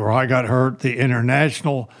Carolina, where I got hurt, the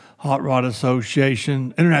International Hot Rod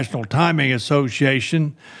Association, International Timing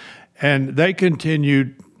Association, and they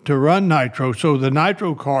continued to run nitro. So the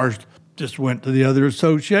nitro cars just went to the other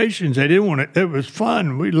associations. They didn't want it. It was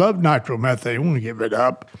fun. We loved nitromethane. We didn't want to give it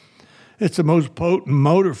up. it's the most potent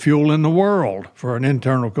motor fuel in the world for an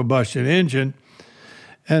internal combustion engine.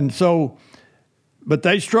 And so, but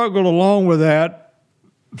they struggled along with that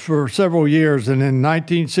for several years. And in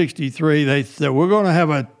 1963, they said, we're going to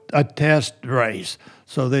have a test race.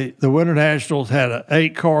 So the Winter Nationals had an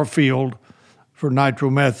 8-car field for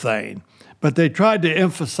nitromethane. But they tried to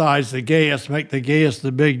emphasize the gas, make the gas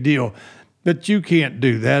the big deal. But you can't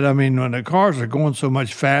do that. I mean, when the cars are going so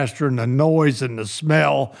much faster and the noise and the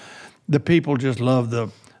smell, the people just love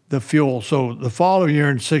the fuel. So the following year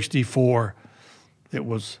in 64, it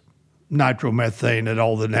was nitromethane at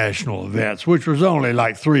all the national events, which was only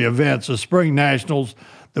like 3 events: the Spring Nationals,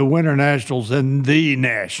 the Winter Nationals, and the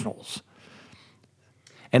Nationals.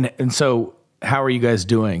 And so how are you guys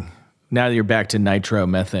doing now that you're back to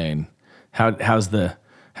nitromethane? How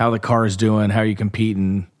the cars doing? How are you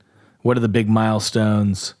competing? What are the big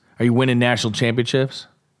milestones? Are you winning national championships?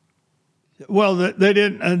 Well, they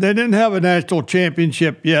didn't have a national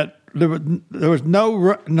championship yet. There was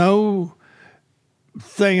no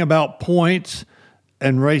thing about points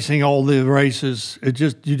and racing all the races. You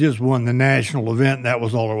just won the national event, and that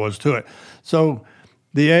was all there was to it. So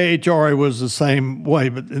the AHRA was the same way,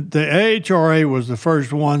 but the AHRA was the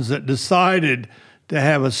first ones that decided to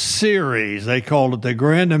have a series. They called it the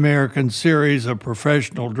Grand American Series of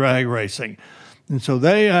Professional Drag Racing. And so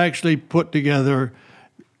they actually put together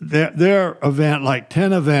their event, like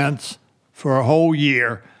 10 events for a whole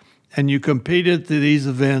year, and you competed to these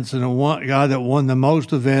events, and the guy that won the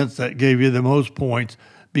most events, that gave you the most points,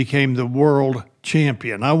 became the world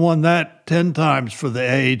champion. I won that 10 times for the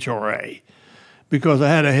AHRA because I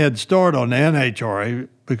had a head start on the NHRA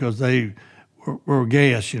because they were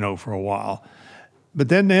gas, for a while. But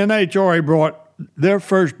then the NHRA brought their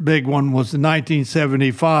first big one was in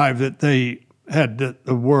 1975 that they had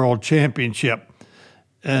the world championship,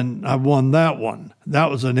 and I won that one. That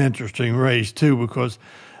was an interesting race too because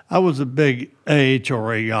I was a big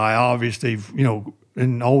AHRA guy, obviously,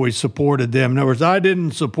 and always supported them. In other words, I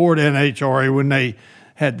didn't support NHRA when they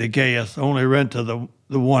had the gas, only went to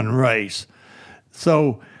the one race.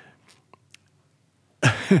 So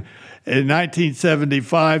in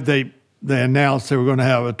 1975, they announced they were going to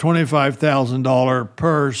have a $25,000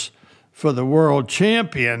 purse for the world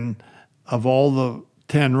champion of all the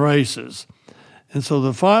 10 races. And so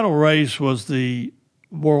the final race was the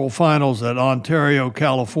World Finals at Ontario,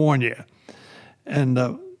 California. And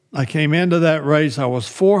I came into that race, I was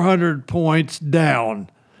 400 points down,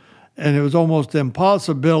 and it was almost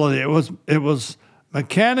impossibility. It was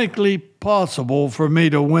mechanically possible for me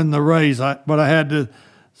to win the race, but I had to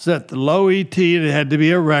set the low ET, it had to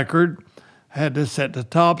be a record. I had to set the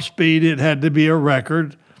top speed, it had to be a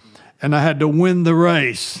record, and I had to win the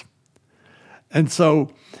race. And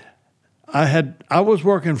so I was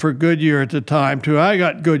working for Goodyear at the time too. I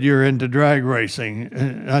got Goodyear into drag racing.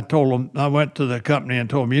 And I went to the company and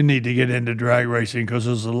told them, you need to get into drag racing because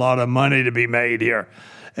there's a lot of money to be made here.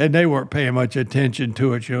 And they weren't paying much attention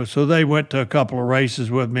to it, So they went to a couple of races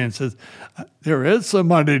with me and said, there is some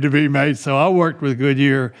money to be made. So I worked with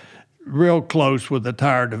Goodyear real close with the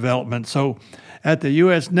tire development. So at the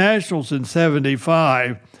U.S. Nationals in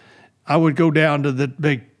 75, I would go down to the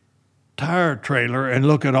big tire trailer and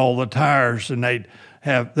look at all the tires, and they'd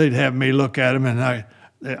have me look at them, and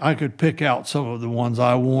I could pick out some of the ones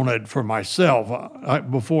I wanted for myself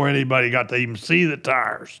before anybody got to even see the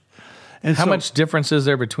tires. And How much difference is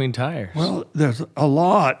there between tires? Well, there's a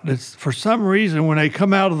lot. For some reason, when they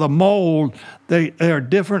come out of the mold, they are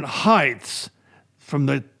different heights from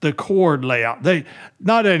the cord layout.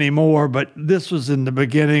 Not anymore, but this was in the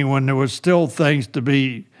beginning when there was still things to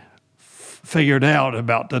be figured out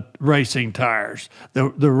about the racing tires, the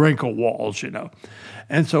wrinkle walls,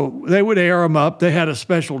 And so they would air them up. They had a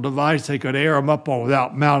special device they could air them up on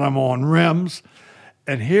without mounting them on rims.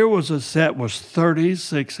 And here was a set was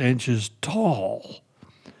 36 inches tall.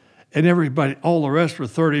 And all the rest were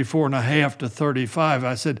 34 and a half to 35.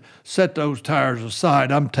 I said, set those tires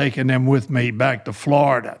aside. I'm taking them with me back to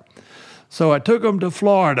Florida. So I took them to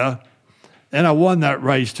Florida, and I won that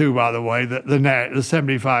race too, by the way, the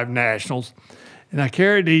 75 Nationals. And I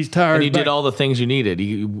carried these tires. And you did all the things you needed.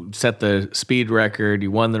 You set the speed record.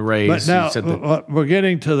 You won the race. But now we're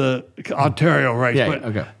getting to the Ontario race. Yeah, but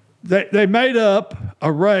okay. They made up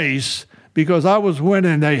a race because I was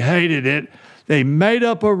winning. They hated it. They made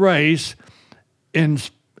up a race in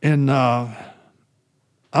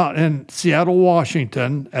Seattle,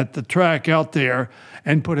 Washington, at the track out there,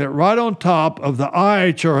 and put it right on top of the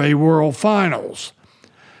IHRA World Finals.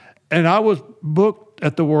 And I was booked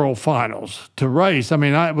at the World Finals to race. I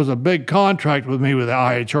mean, it was a big contract with me with the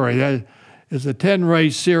IHRA. It's a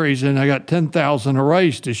 10-race series, and I got 10,000 a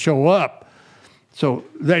race to show up. So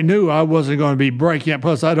they knew I wasn't going to be breaking.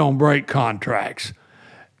 Plus, I don't break contracts.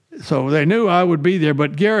 So they knew I would be there.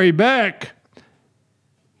 But Gary Beck,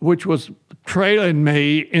 which was trailing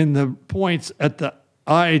me in the points at the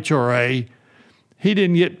IHRA, he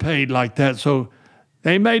didn't get paid like that. So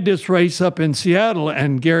they made this race up in Seattle,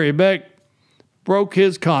 and Gary Beck broke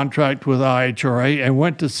his contract with IHRA and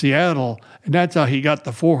went to Seattle, and that's how he got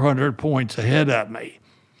the 400 points ahead of me.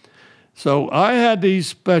 So I had these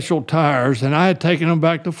special tires, and I had taken them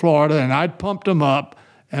back to Florida, and I'd pumped them up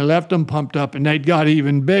and left them pumped up, and they'd got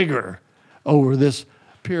even bigger over this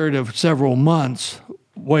period of several months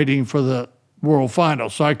waiting for the World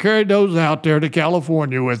Finals. So I carried those out there to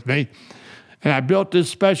California with me, and I built this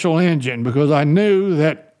special engine because I knew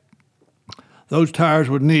that those tires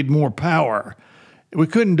would need more power. We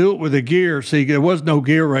couldn't do it with a gear. See, there was no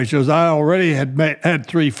gear ratios. I already had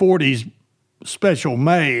 340s special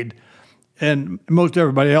made, and most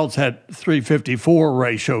everybody else had 354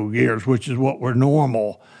 ratio gears, which is what were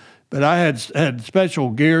normal. But I had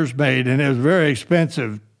special gears made, and it was very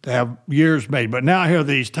expensive to have gears made. But now here,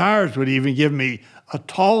 these tires would even give me a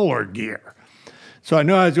taller gear. So I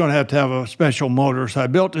knew I was going to have a special motor. So I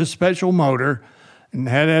built this special motor and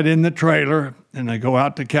had that in the trailer, and I go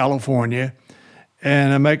out to California,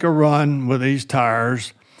 and I make a run with these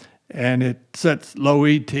tires, and it sets low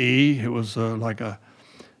ET. It was like a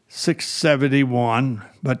 671,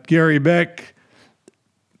 but Gary Beck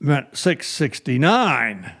meant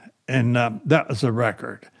 669, and that was a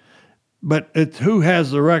record. But it's who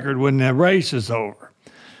has the record when the race is over.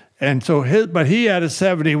 And so he had a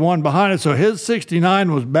 71 behind it, so his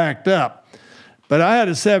 69 was backed up. But I had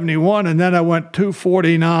a 71, and then I went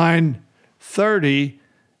 249.30,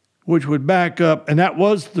 which would back up, and that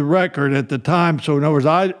was the record at the time. So in other words,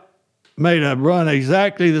 I made a run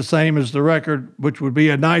exactly the same as the record, which would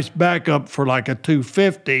be a nice backup for like a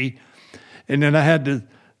 250. And then I had the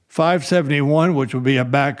 571, which would be a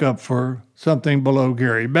backup for something below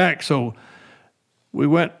Gary Beck. So we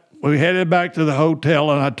headed back to the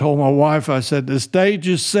hotel, and I told my wife, I said, the stage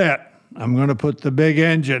is set. I'm going to put the big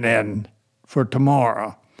engine in for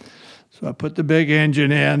tomorrow. So I put the big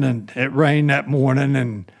engine in, and it rained that morning,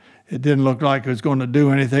 and it didn't look like it was going to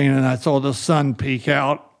do anything. And I saw the sun peek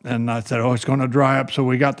out, and I said, oh, it's going to dry up. So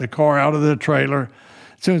we got the car out of the trailer.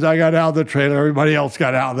 As soon as I got out of the trailer, everybody else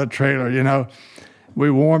got out of the trailer, you know. We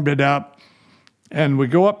warmed it up, and we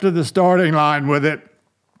go up to the starting line with it,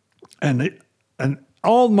 and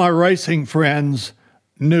all my racing friends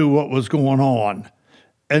knew what was going on,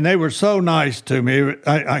 and they were so nice to me.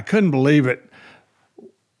 I couldn't believe it.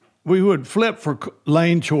 We would flip for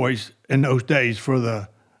lane choice in those days for the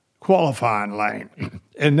qualifying lane,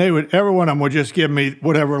 and every one of them would just give me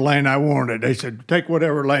whatever lane I wanted. They said, take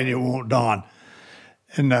whatever lane you want, Don.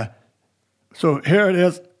 And so here it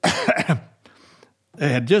is. They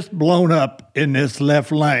had just blown up in this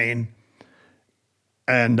left lane,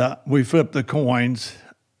 and we flipped the coins,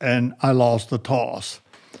 and I lost the toss.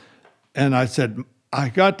 And I said, I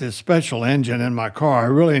got this special engine in my car. I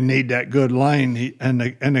really need that good lane. And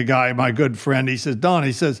the guy, my good friend, he says, Don,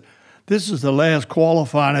 he says, this is the last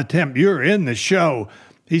qualifying attempt. You're in the show.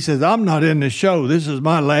 He says, I'm not in the show. This is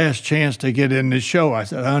my last chance to get in the show. I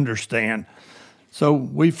said, I understand. So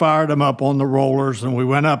we fired them up on the rollers, and we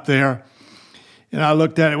went up there. And I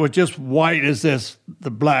looked at it, it was just white as this,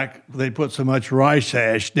 the black. They put so much rice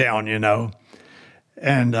ash down, you know.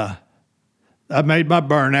 And I made my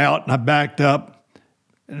burnout, and I backed up,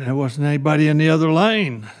 and there wasn't anybody in the other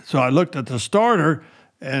lane. So I looked at the starter,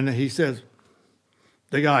 and he says,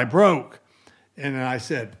 the guy broke. And I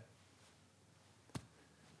said,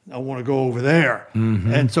 I want to go over there.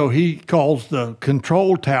 Mm-hmm. And so he calls the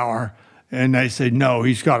control tower, and they say, no,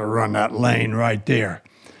 he's got to run that lane right there.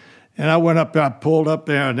 And I went up there, I pulled up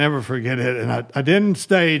there, I'll never forget it. And I didn't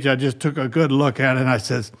stage, I just took a good look at it, and I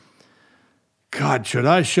says, God, should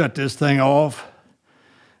I shut this thing off?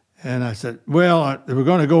 And I said, well, we're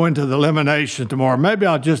going to go into the elimination tomorrow. Maybe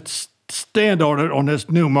I'll just stand on it on this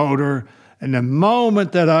new motor, and the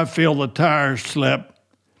moment that I feel the tires slip,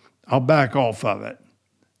 I'll back off of it.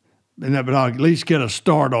 But I'll at least get a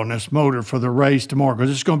start on this motor for the race tomorrow, because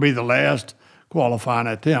it's going to be the last qualifying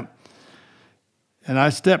attempt. And I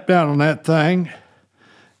stepped down on that thing,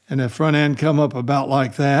 and the front end come up about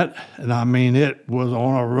like that, and I mean, it was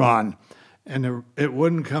on a run, and it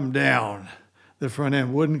wouldn't come down. The front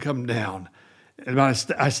end wouldn't come down. And I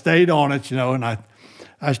stayed on it, you know, and I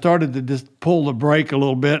started to just pull the brake a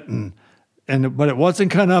little bit, but it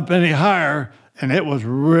wasn't coming up any higher, and it was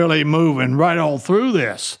really moving right all through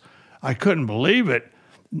this. I couldn't believe it.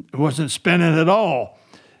 It wasn't spinning at all.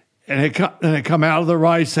 And it come out of the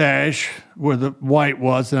rice ash where the white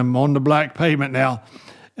was, and I'm on the black pavement now,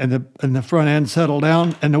 and the front end settled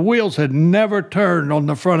down, and the wheels had never turned on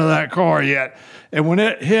the front of that car yet. And when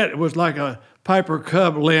it hit, it was like a Piper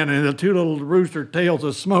Cub landing, and the two little rooster tails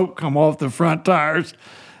of smoke come off the front tires,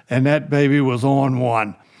 and that baby was on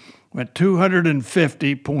one. Went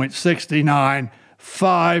 250.69,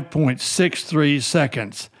 5.63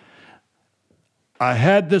 seconds. I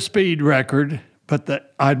had the speed record,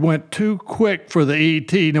 but I went too quick for the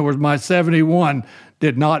ET. In other words, my 71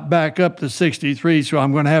 did not back up the 63, so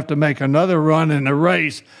I'm going to have to make another run in the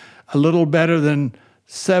race a little better than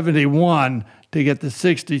 71 to get the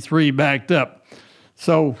 63 backed up.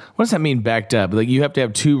 So what does that mean, backed up? Like you have to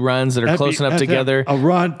have two runs that are close enough together?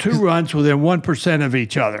 Two runs within 1% of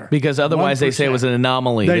each other. Because otherwise 1%. They say it was an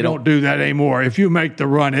anomaly. They don't do that anymore. If you make the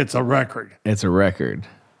run, it's a record. It's a record.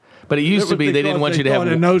 But it used to be they didn't want you to have...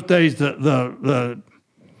 In those days, the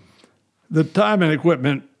timing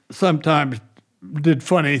equipment sometimes did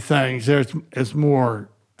funny things. It's more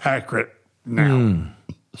accurate now.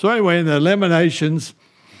 So anyway, in the eliminations,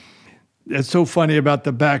 it's so funny about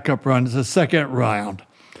the backup run. It's the second round.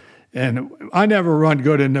 And I never run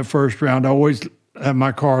good in the first round. I always have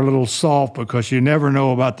my car a little soft because you never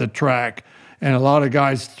know about the track. And a lot of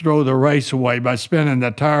guys throw the race away by spinning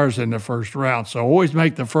the tires in the first round. So always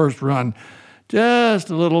make the first run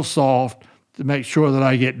just a little soft to make sure that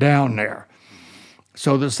I get down there.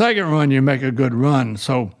 So the second run, you make a good run.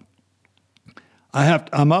 So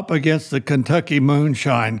I'm up against the Kentucky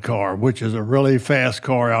Moonshine car, which is a really fast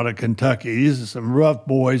car out of Kentucky. These are some rough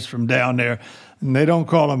boys from down there, and they don't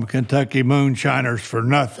call them Kentucky Moonshiners for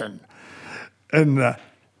nothing. And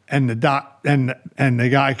the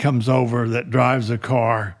guy comes over that drives the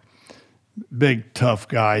car, big tough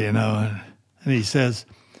guy, and he says,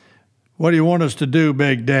 "What do you want us to do,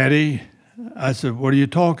 Big Daddy?" I said, "What are you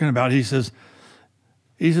talking about?" He says,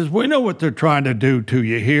 "We know what they're trying to do to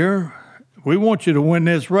you here. We want you to win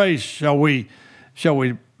this race. Shall we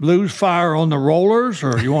lose fire on the rollers,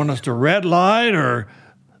 or you want us to red light, or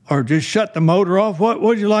just shut the motor off? What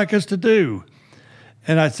would you like us to do?"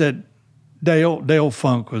 And I said, Dale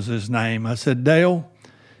Funk was his name. I said, "Dale,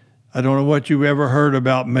 I don't know what you've ever heard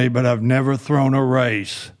about me, but I've never thrown a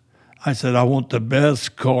race." I said, "I want the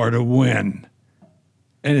best car to win."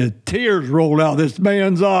 And his tears rolled out this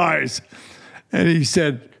man's eyes. And he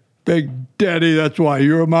said, "Big Daddy, that's why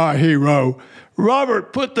you're my hero.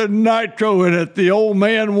 Robert, put the nitro in it. The old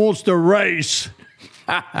man wants to race."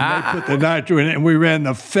 And they put the nitro in it, and we ran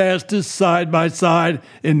the fastest side-by-side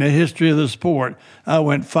in the history of the sport. I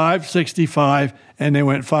went 565, and they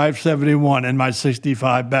went 571, and my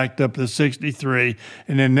 65 backed up the 63.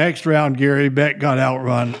 And the next round, Gary Beck got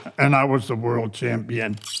outrun, and I was the world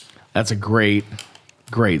champion. That's a great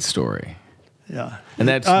story. Yeah. And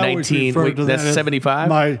that's 19, that's 75?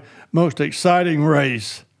 My most exciting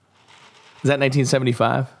race. Is that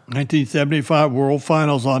 1975? 1975 World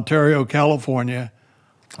Finals, Ontario, California.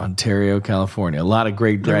 Ontario, California. A lot of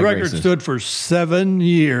great drag races. The record stood for 7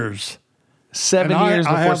 years. 7 years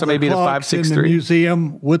before somebody beat a 5.63? In the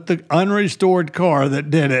museum with the unrestored car that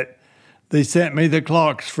did it. They sent me the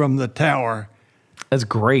clocks from the tower. That's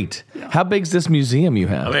great. Yeah. How big's this museum you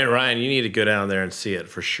have? I mean, Ryan, you need to go down there and see it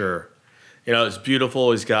for sure. You know, it's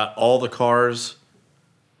beautiful. He's got all the cars.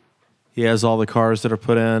 He has all the cars that are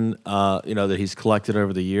put in, that he's collected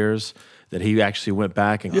over the years, that he actually went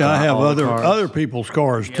back and I have other people's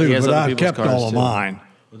cars too, but I've kept all of mine.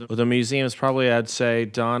 Well, the museum is probably, I'd say,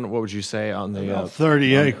 Don, what would you say on the...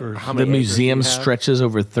 30 acres. The museum stretches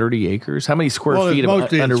over 30 acres? How many square feet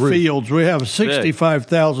under roof? Fields. We have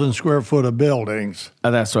 65,000 square foot of buildings.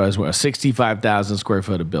 That's what I was wondering. 65,000 square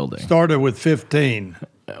foot of building. Started with 15.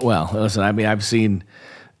 Well, listen, I mean, I've seen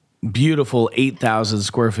beautiful 8,000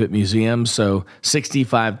 square foot museums, so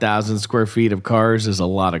 65,000 square feet of cars is a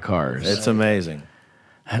lot of cars. It's amazing.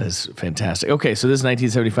 That is fantastic. Okay, so this is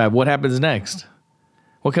 1975. What happens next?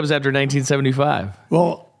 What comes after 1975?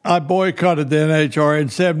 Well, I boycotted the NHRA in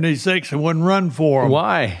 76 and wouldn't run for them.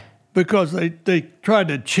 Why? Because they tried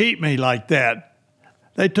to cheat me like that.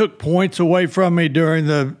 They took points away from me during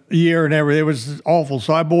the year and everything. It was awful,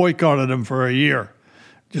 so I boycotted them for a year.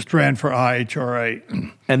 Just ran for IHRA.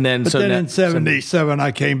 And then, but then in 77,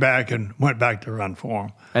 I came back and went back to run for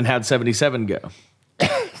them. And how'd 77 go?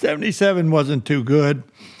 77 wasn't too good.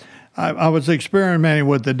 I was experimenting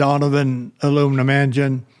with the Donovan aluminum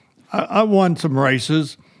engine. I won some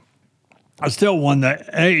races. I still won the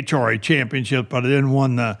AHRA championship, but I didn't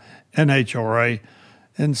win the NHRA.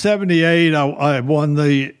 In 78, I won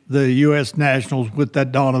the U.S. Nationals with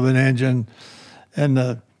that Donovan engine. And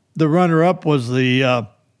the runner-up was the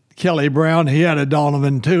Kelly Brown, he had a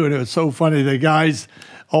Donovan too, and it was so funny. The guys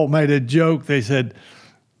all made a joke. They said,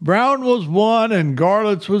 Brown was 1 and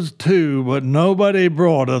Garlits was 2, but nobody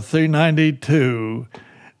brought a 392.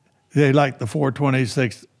 They liked the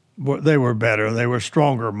 426. They were better. They were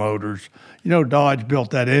stronger motors. You know, Dodge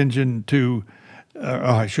built that engine to,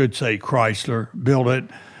 I should say Chrysler, built it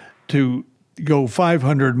to go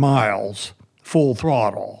 500 miles full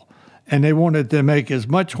throttle. And they wanted to make as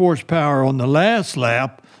much horsepower on the last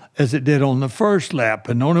lap as it did on the first lap.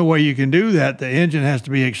 And the only way you can do that, the engine has to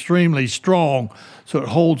be extremely strong so it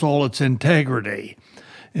holds all its integrity.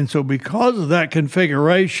 And so because of that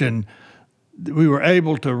configuration, we were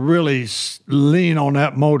able to really lean on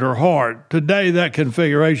that motor hard. Today, that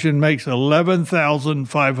configuration makes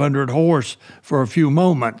 11,500 horse for a few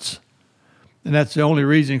moments. And that's the only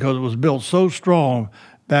reason, because it was built so strong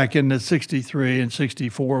back in the 63 and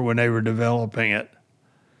 64 when they were developing it.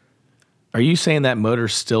 Are you saying that motor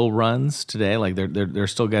still runs today? Like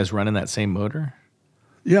there's still guys running that same motor?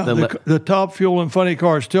 Yeah, the Top Fuel and Funny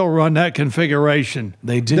cars still run that configuration.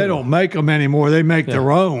 They do. They don't make them anymore. They make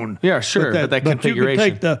their own. Yeah, sure, but that configuration. You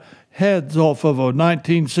could take the heads off of a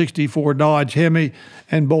 1964 Dodge Hemi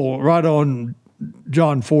and bolt right on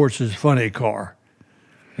John Force's Funny car.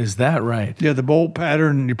 Is that right? Yeah, the bolt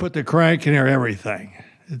pattern, you put the crank in there, everything.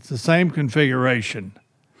 It's the same configuration.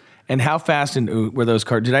 And how fast were those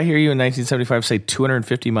cars? Did I hear you in 1975 say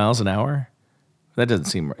 250 miles an hour? That doesn't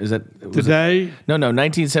seem right. Is that today? No,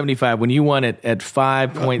 1975 when you won it at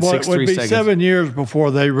 5.63 it would be seconds. 7 years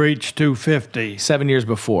before they reached 250. 7 years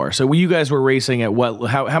before. So you guys were racing at what?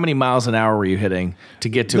 How many miles an hour were you hitting to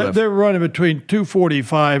get to? They were running between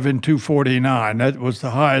 245 and 249. That was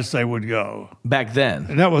the highest they would go back then.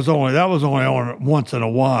 And that was only on once in a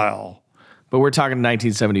while. But we're talking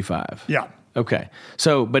 1975. Yeah. Okay.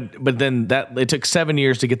 So, but then it took 7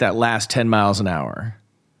 years to get that last 10 miles an hour.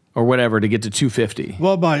 Or whatever to get to 250.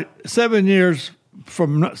 Well, by 7 years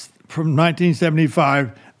from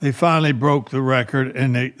 1975, they finally broke the record,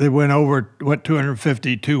 and they went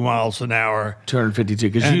 252 miles an hour. 252,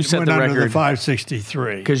 because you set the record. Under the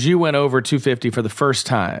 563. Because you went over 250 for the first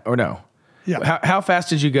time, or no? Yeah. How fast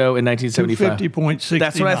did you go in 1975? 250.69.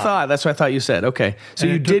 That's what I thought. That's what I thought you said. Okay, so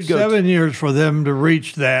and you did go 7 years for them to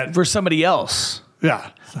reach that for somebody else.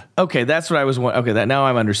 Yeah. Okay, that's what I was. Okay, now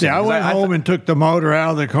I'm understanding. Yeah, I went home and took the motor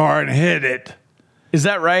out of the car and hit it. Is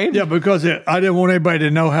that right? Yeah, because I didn't want anybody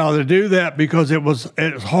to know how to do that because it was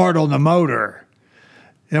hard on the motor.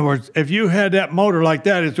 In other words, if you had that motor like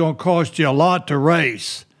that, it's going to cost you a lot to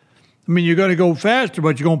race. I mean, you're going to go faster,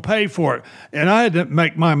 but you're going to pay for it. And I had to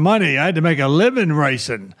make my money. I had to make a living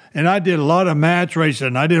racing. And I did a lot of match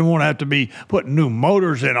racing. I didn't want to have to be putting new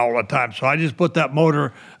motors in all the time. So I just put that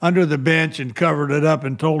motor under the bench and covered it up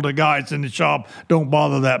and told the guys in the shop, don't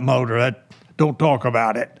bother that motor. Don't talk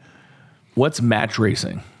about it. What's match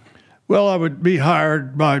racing? Well, I would be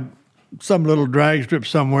hired by some little drag strip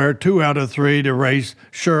somewhere, 2 out of 3 to race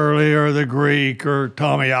Shirley or the Greek or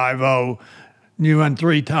Tommy Ivo. You run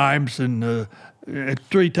 3 times, and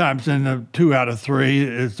 3 times in the 2 out of 3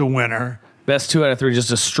 is the winner. Best 2 out of 3, just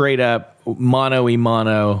a straight up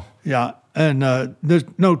mono. Yeah, and there's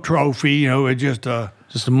no trophy. It's just a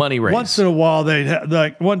money race. Once in a while, they'd have,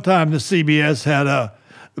 like one time the CBS had a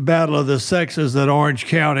Battle of the Sexes at Orange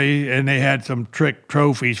County, and they had some trick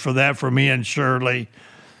trophies for that for me and Shirley.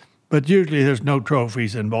 But usually there's no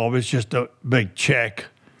trophies involved. It's just a big check.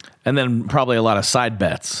 And then probably a lot of side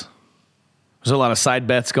bets. There's a lot of side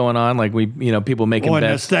bets going on, like people making bets.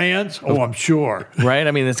 In the stands? Oh, I'm sure. Right?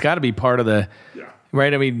 I mean, it's got to be part of the... Yeah.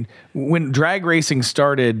 Right? I mean, when drag racing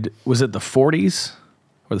started, was it the 40s?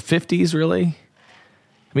 Or the 50s, really?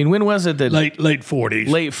 I mean, when was it that... Late 40s.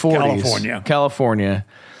 Late 40s. California.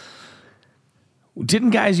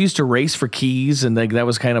 Didn't guys used to race for keys, and that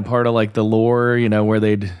was kind of part of like the lore, where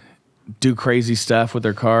they'd do crazy stuff with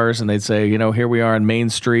their cars, and they'd say, here we are on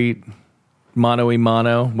Main Street...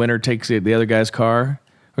 Mono, winner takes the other guy's car?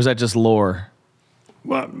 Or is that just lore?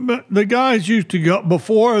 Well, but the guys used to go,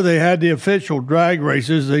 before they had the official drag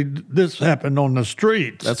races, this happened on the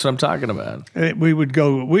streets. That's what I'm talking about. We would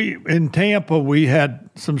go, in Tampa, we had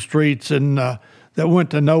some streets that went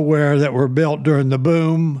to nowhere that were built during the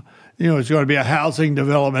boom. It's going to be a housing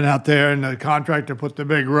development out there, and the contractor put the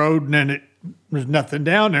big road, and then there's nothing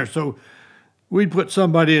down there. So we'd put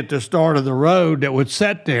somebody at the start of the road that would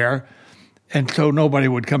sit there, and so nobody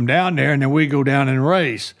would come down there, and then we'd go down and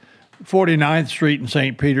race. 49th Street in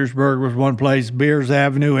St. Petersburg was one place. Beers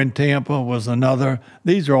Avenue in Tampa was another.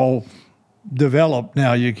 These are all developed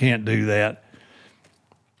now. You can't do that.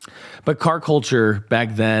 But car culture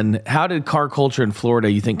back then, how did car culture in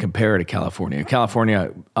Florida, you think, compare to California?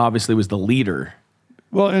 California obviously was the leader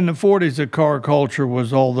Well, in the 40s, the car culture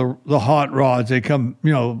was all the hot rods. They come,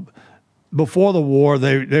 before the war,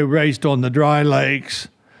 they raced on the dry lakes,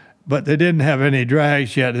 but they didn't have any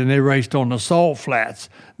drags yet, and they raced on the salt flats.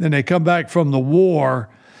 Then they come back from the war,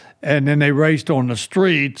 and then they raced on the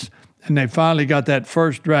streets, and they finally got that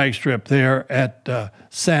first drag strip there at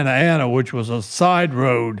Santa Ana, which was a side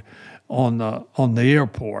road on the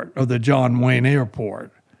airport, or the John Wayne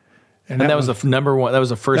Airport. And that was the number one. That was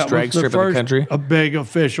the first drag strip in the country. A big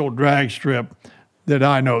official drag strip that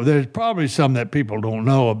I know. There's probably some that people don't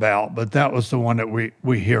know about, but that was the one that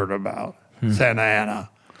we heard about. Santa Ana.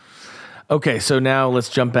 Okay, so now let's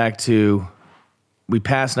jump back to, we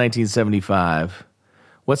passed 1975.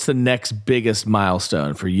 What's the next biggest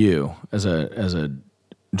milestone for you as a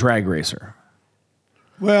drag racer?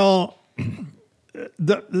 Well,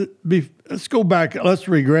 let's go back. Let's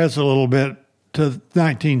regress a little bit to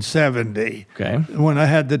 1970. Okay. When I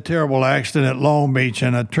had the terrible accident at Long Beach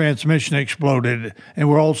and a transmission exploded, and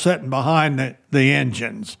we're all sitting behind the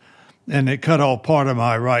engines, and it cut off part of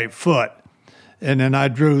my right foot. And then I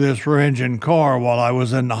drew this rear engine car while I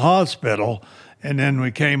was in the hospital. And then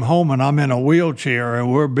we came home, and I'm in a wheelchair,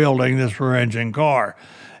 and we're building this rear engine car.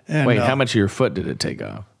 And, wait, how much of your foot did it take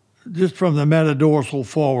off? Just from the metatarsal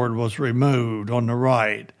forward was removed on the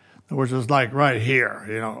right, which is like right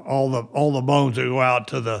here. All the bones that go out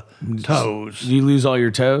to the toes. Did you lose all your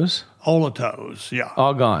toes? All the toes, yeah.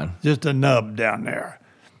 All gone. Just a nub down there.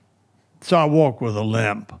 So I walk with a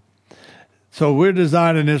limp. So we're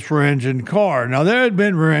designing this rear engine car. Now, there had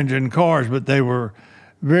been rear engine cars, but they were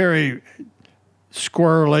very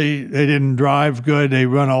squirrely. They didn't drive good. They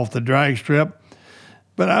run off the drag strip.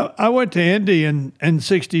 But I went to Indy in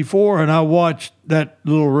 64, and I watched that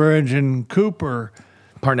little rear engine Cooper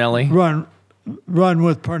Parnelli run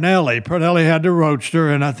with Parnelli. Parnelli had the Roadster,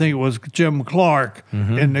 and I think it was Jim Clark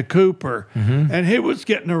in the Cooper. And he was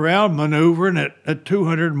getting around maneuvering at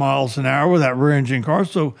 200 miles an hour with that rear engine car.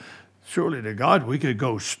 So surely to God, we could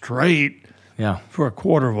go straight for a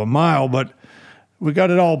quarter of a mile. But we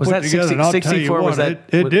got it all put together. And I'll tell you what,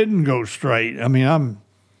 it didn't go straight. I mean, I'm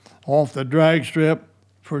off the drag strip.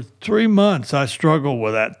 For 3 months, I struggled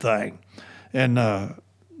with that thing. And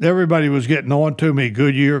everybody was getting on to me.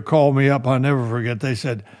 Goodyear called me up. I'll never forget. They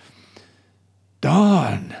said,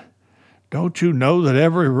 Don, don't you know that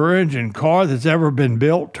every rear engine car that's ever been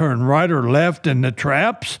built turned right or left in the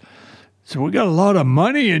traps? So we got a lot of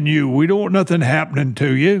money in you. We don't want nothing happening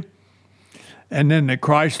to you. And then the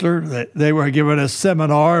Chrysler, they were giving a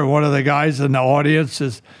seminar. And one of the guys in the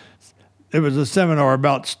audience it was a seminar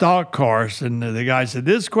about stock cars, and the guy said,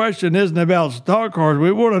 this question isn't about stock cars. We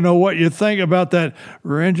want to know what you think about that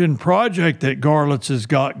rear engine project that Garlits has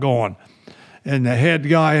got going. And the head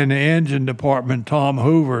guy in the engine department, Tom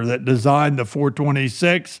Hoover, that designed the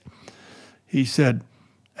 426, he said,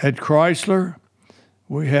 at Chrysler,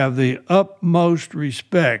 we have the utmost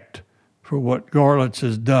respect for what Garlits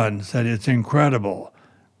has done. Said it's incredible.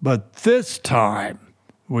 But this time,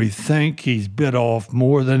 we think he's bit off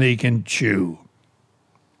more than he can chew.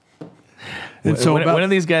 And so when are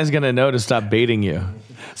these guys going to know to stop baiting you?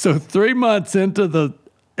 So 3 months into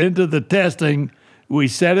the testing, we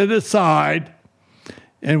set it aside,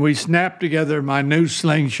 and we snapped together my new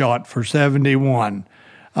slingshot for 71.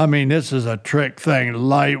 I mean, this is a trick thing,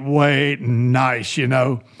 lightweight and nice,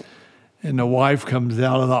 And the wife comes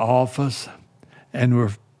out of the office,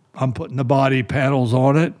 and I'm putting the body panels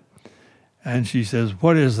on it. And she says,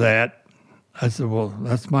 what is that? I said, well,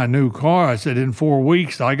 that's my new car. I said, in 4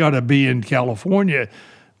 weeks, I got to be in California.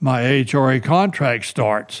 My HRA contract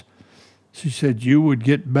starts. She said, you would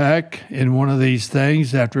get back in one of these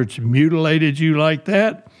things after it's mutilated you like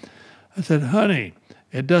that? I said, honey,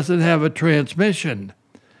 it doesn't have a transmission.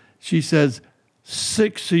 She says,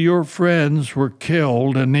 6 of your friends were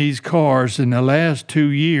killed in these cars in the last 2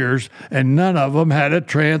 years, and none of them had a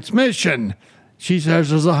transmission. She says,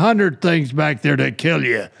 there's 100 things back there that kill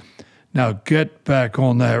you. Now get back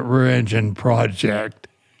on that rear engine project.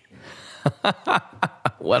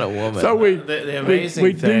 What a woman. So The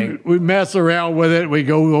amazing thing. we mess around with it. We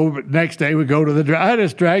go over, next day we go to the drag. I had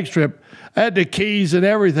this drag strip. I had the keys and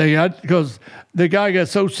everything because the guy got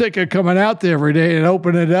so sick of coming out there every day and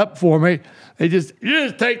opening it up for me. You just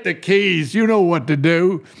take the keys. You know what to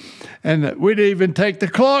do. And we didn't even take the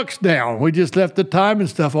clocks down. We just left the time and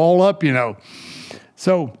stuff all up,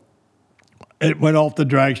 So it went off the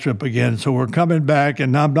drag strip again. So we're coming back,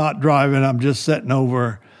 and I'm not driving. I'm just sitting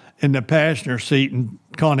over in the passenger seat, and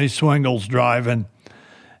Connie Swingle's driving.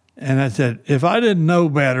 And I said, if I didn't know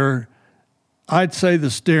better, I'd say the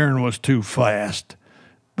steering was too fast.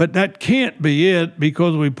 But that can't be it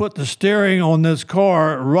because we put the steering on this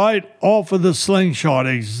car right off of the slingshot,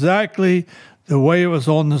 exactly the way it was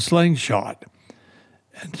on the slingshot.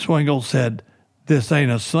 And Swingle said, this ain't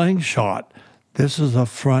a slingshot. This is a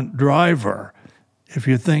front driver. If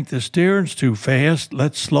you think the steering's too fast,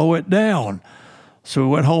 let's slow it down. So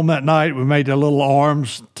we went home that night. We made the little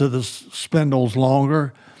arms to the spindles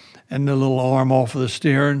longer and the little arm off of the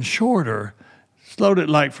steering shorter. Slowed it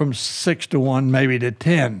like from 6 to 1, maybe to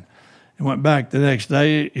 10. And went back the next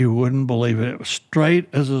day. You wouldn't believe it. It was straight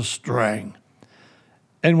as a string.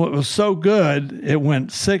 And what was so good, it went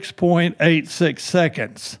 6.86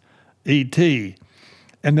 seconds, ET.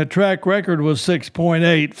 And the track record was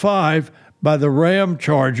 6.85 by the Ram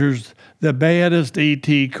Chargers, the baddest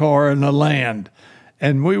ET car in the land.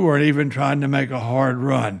 And we weren't even trying to make a hard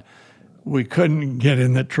run. We couldn't get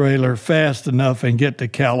in the trailer fast enough and get to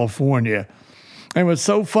California. And it was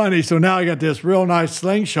so funny. So now I got this real nice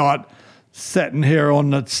slingshot sitting here on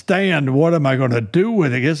the stand. What am I going to do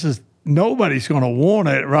with it? Nobody's going to want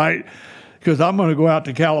it, right? Because I'm going to go out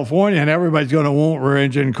to California and everybody's going to want rear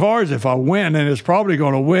engine cars if I win, and it's probably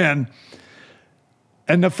going to win.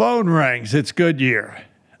 And the phone rings. It's Goodyear.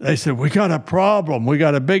 They said, we got a problem. We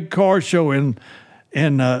got a big car show in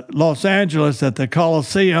Los Angeles at the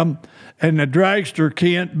Coliseum, and the dragster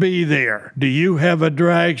can't be there. Do you have a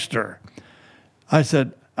dragster? I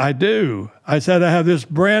said, I do. I said, I have this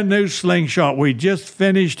brand new slingshot. We just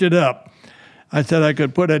finished it up. I said, I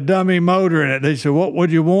could put a dummy motor in it. They said, what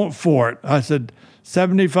would you want for it? I said,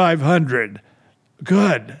 $7,500.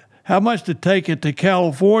 Good. How much to take it to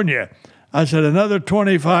California? I said, another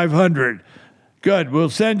 $2,500. Good. We'll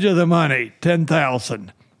send you the money, $10,000.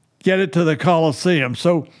 Get it to the Coliseum.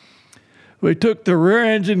 So we took the rear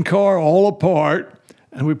engine car all apart,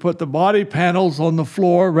 and we put the body panels on the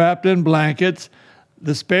floor wrapped in blankets.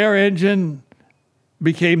 The spare engine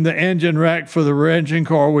became the engine rack for the rear engine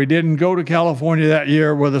car. We didn't go to California that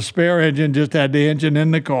year with a spare engine, just had the engine in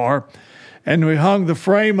the car. And we hung the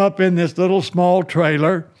frame up in this little small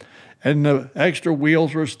trailer, and the extra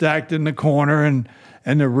wheels were stacked in the corner and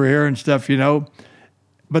the rear and stuff, you know.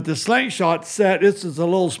 But the slingshot set, this is a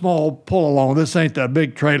little small pull-along. This ain't the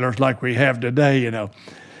big trailers like we have today, you know.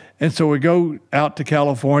 And so we go out to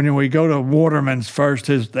California. We go to Waterman's first,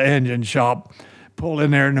 the engine shop, pull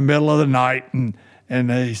in there in the middle of the night,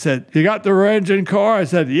 and he said, you got the rear engine car? I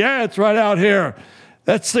said, yeah, it's right out here.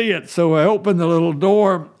 Let's see it. So I open the little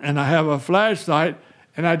door, and I have a flashlight,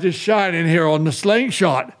 and I just shine in here on the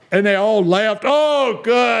slingshot. And they all laughed. Oh,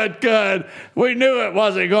 good. We knew it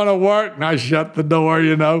wasn't going to work. And I shut the door,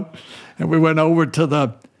 you know. And we went over to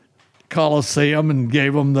the Coliseum and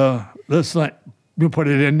gave them the sling. We put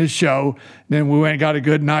it in the show. Then we went and got a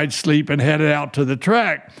good night's sleep and headed out to the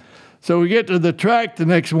track. So we get to the track the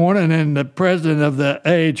next morning, and the president of the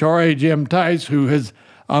AHRA, Jim Tice,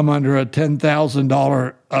 I'm under a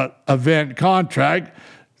 $10,000 event contract,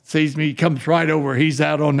 sees me, comes right over. He's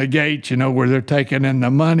out on the gate, you know, where they're taking in the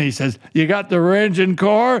money. He says, you got the rear engine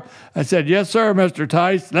car? I said, yes, sir, Mr.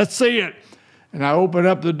 Tice. Let's see it. And I opened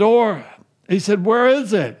up the door. He said, where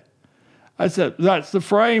is it? I said, that's the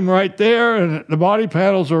frame right there, and the body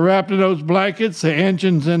panels are wrapped in those blankets, the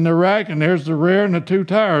engine's in the rack, and there's the rear and the two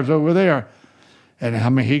tires over there. And I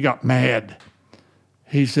mean, he got mad.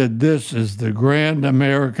 He said, this is the Grand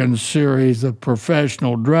American Series of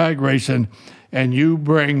professional drag racing, and you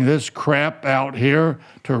bring this crap out here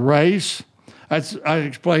to race? I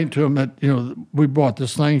explained to him that, you know, we bought the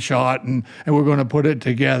slingshot and we're going to put it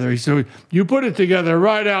together. He said, you put it together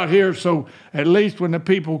right out here so at least when the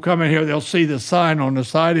people come in here, they'll see the sign on the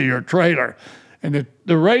side of your trailer. And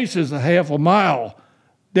the race is a half a mile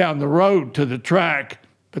down the road to the track,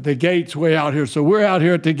 but the gate's way out here. So we're out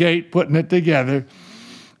here at the gate putting it together,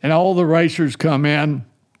 and all the racers come in.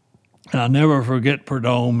 And I'll never forget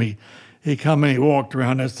Perdome. He come in, he walked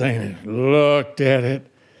around this thing and looked at it.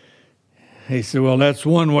 He said, well, that's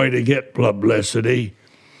one way to get publicity.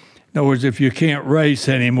 In other words, if you can't race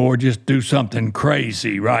anymore, just do something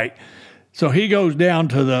crazy, right? So he goes down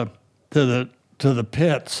to the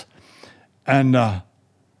pits, and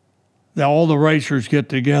all the racers get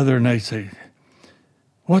together, and they say,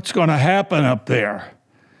 what's going to happen up there?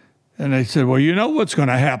 And they said, well, you know what's going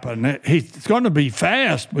to happen. It's going to be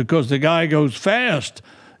fast because the guy goes fast.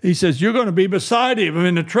 He says, you're going to be beside him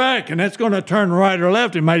in the track, and that's going to turn right or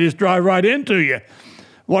left. He might just drive right into you.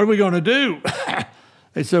 What are we going to do?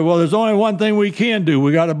 They said, well, there's only one thing we can do.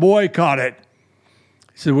 We got to boycott it.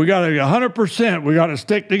 He said, we got to 100%. We got to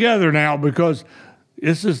stick together now because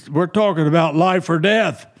we're talking about life or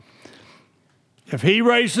death. If he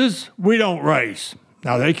races, we don't race.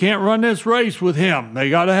 Now, they can't run this race with him. They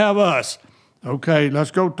got to have us. Okay,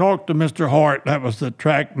 let's go talk to Mr. Hart. That was the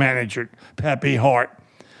track manager, Pappy Hart.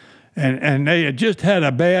 And they had just had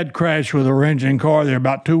a bad crash with their engine car there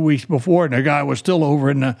about 2 weeks before, and the guy was still over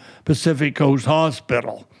in the Pacific Coast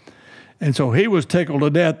Hospital. And so he was tickled to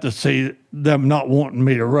death to see them not wanting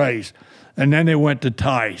me to race. And then they went to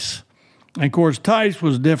Tice. And of course, Tice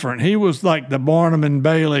was different. He was like the Barnum and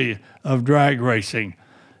Bailey of drag racing.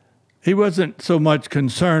 He wasn't so much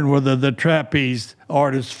concerned whether the trapeze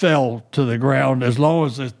artist fell to the ground as long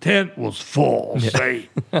as the tent was full, see?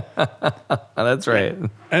 That's right.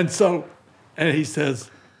 And he says,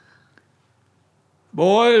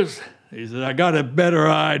 boys, he says, I got a better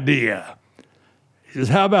idea. He says,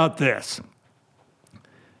 how about this?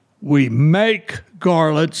 We make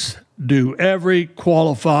Garlits do every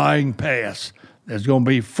qualifying pass. There's going to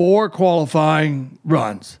be 4 qualifying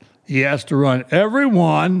runs. He has to run every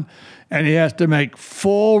one, and he has to make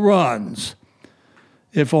full runs.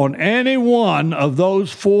 If on any one of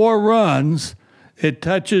those 4 runs it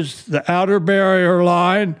touches the outer barrier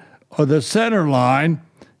line or the center line,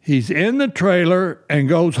 he's in the trailer and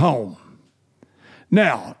goes home.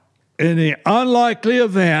 Now, in the unlikely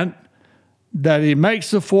event that he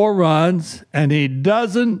makes the 4 runs and he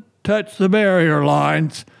doesn't touch the barrier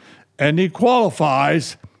lines and he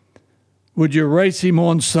qualifies, would you race him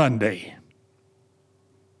on Sunday?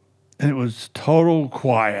 And it was total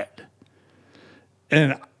quiet.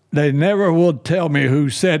 And they never would tell me who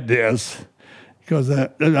said this, because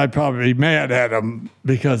I'd probably be mad at him,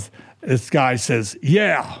 because this guy says,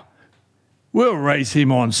 yeah, we'll race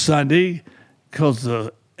him on Sunday because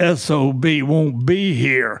the SOB won't be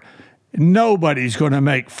here. Nobody's going to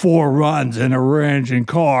make 4 runs in a rear engine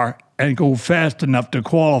car and go fast enough to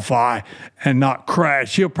qualify and not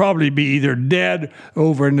crash. He'll probably be either dead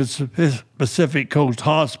over in the Pacific Coast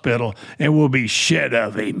Hospital, and we'll be shed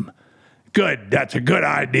of him. Good. That's a good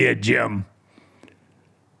idea, Jim.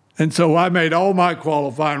 And so I made all my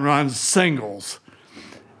qualifying runs singles,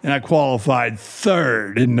 and I qualified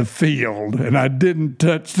 3rd in the field, and I didn't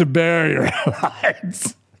touch the barrier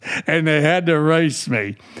lines, and they had to race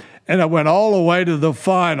me. And I went all the way to the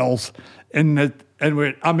finals,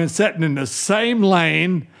 I'm sitting in the same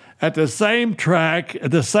lane at the same track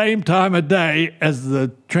at the same time of day as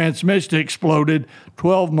the transmission exploded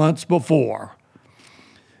 12 months before.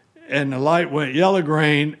 And the light went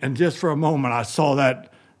yellow-green, and just for a moment I saw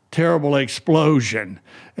that terrible explosion.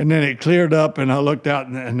 And then it cleared up, and I looked out,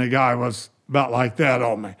 and the guy was about like that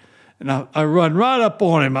on me. And I run right up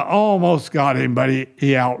on him. I almost got him, but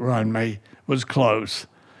he outrun me. It was close.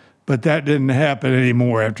 But that didn't happen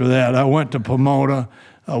anymore after that. I went to Pomona.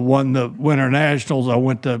 I won the Winter Nationals. I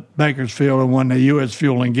went to Bakersfield and won the U.S.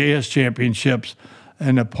 Fuel and Gas Championships,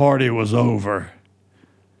 and the party was over.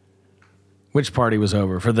 Which party was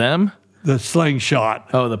over? For them? The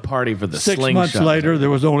slingshot. Oh, the party for the 6 slingshot. months later,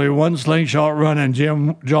 there was only one slingshot run, and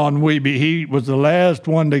John Wiebe, he was the last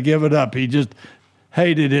one to give it up. He just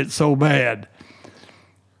hated it so bad.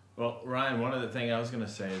 Well, Ryan, one of the things I was going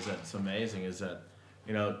to say is that it's amazing is that,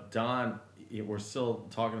 Don, we're still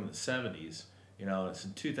talking in the 70s. It's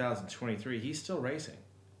in 2023. He's still racing.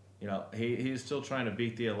 He's still trying to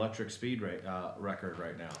beat the electric speed record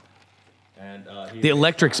right now. And the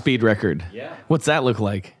electric speed record. Yeah. What's that look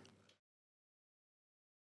like?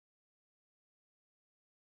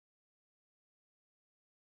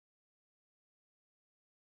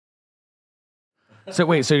 So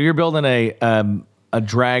wait, so you're building a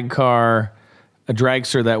drag car, a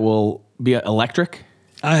dragster that will be electric?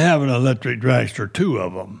 I have an electric dragster, 2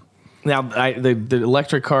 of them. Now, the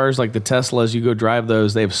electric cars like the Teslas, you go drive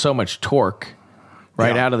those, they have so much torque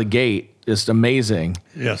right out of the gate. Just amazing.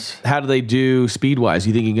 Yes. How do they do speed-wise?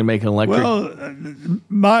 You think you can make an electric? Well,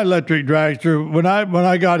 my electric dragster, when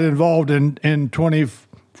I got involved in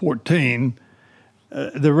 2014,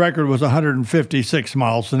 the record was 156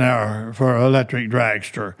 miles an hour for an electric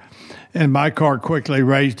dragster. And my car quickly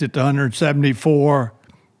raised it to 174,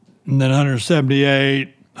 and then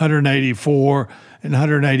 178, 184, and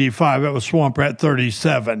 185. That was Swamp Rat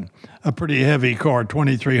 37, a pretty heavy car,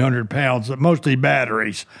 2,300 pounds, mostly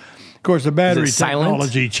batteries. Of course, the battery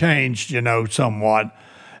technology changed, somewhat.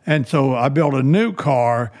 And so I built a new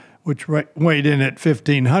car, which weighed in at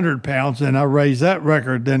 1,500 pounds, and I raised that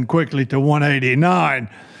record then quickly to 189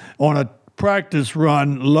 on a practice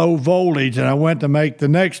run, low voltage, and I went to make the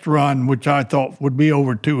next run, which I thought would be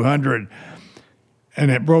over 200, and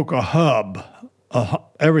it broke a hub.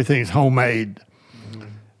 Everything's homemade.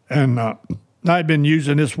 And I'd been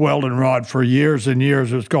using this welding rod for years and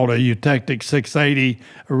years. It's called a Eutectic 680,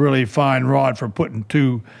 a really fine rod for putting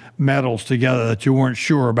 2 metals together that you weren't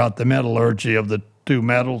sure about the metallurgy of the 2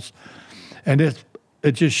 metals. And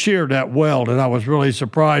it just sheared that weld, and I was really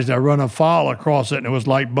surprised. I run a file across it, and it was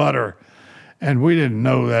like butter. And we didn't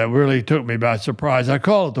know that. It really took me by surprise. I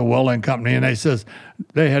called it the welding company, and they says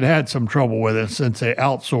they had some trouble with it since they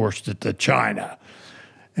outsourced it to China.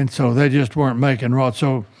 And so they just weren't making rods.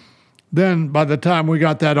 So then by the time we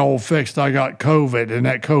got that all fixed, I got COVID, and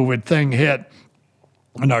that COVID thing hit,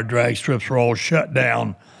 and our drag strips were all shut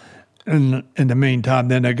down. In the meantime,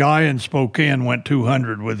 then a guy in Spokane went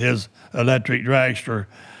 200 with his electric dragster.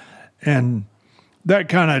 And that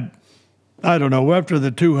kind of, I don't know, after the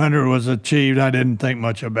 200 was achieved, I didn't think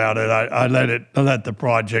much about it. I let the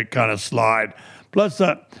project kind of slide. Plus,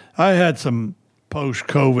 I had some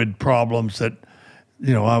post-COVID problems that,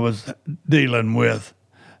 I was dealing with.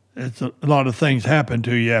 It's a lot of things happen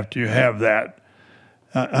to you after you have that.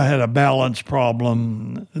 I had a balance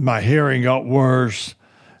problem. My hearing got worse.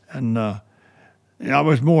 And I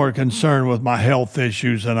was more concerned with my health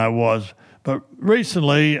issues than I was. But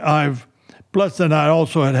recently, plus then I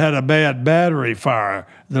also had a bad battery fire.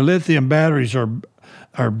 The lithium batteries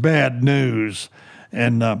are bad news.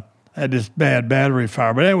 And I had this bad battery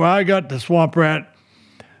fire. But anyway, I got the Swamp Rat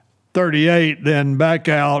 38 then back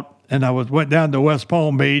out, and I went down to West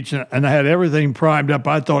Palm Beach, and I had everything primed up.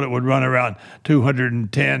 I thought it would run around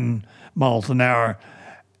 210 miles an hour.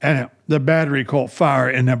 And the battery caught fire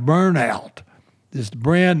in a burnout, this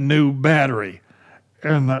brand new battery.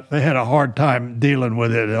 And they had a hard time dealing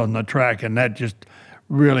with it on the track, and that just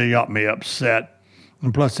really got me upset.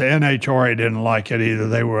 And plus the NHRA didn't like it either.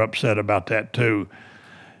 They were upset about that too.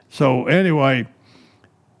 So anyway,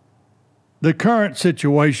 the current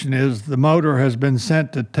situation is the motor has been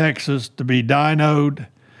sent to Texas to be dynoed,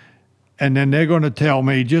 and then they're going to tell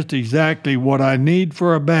me just exactly what I need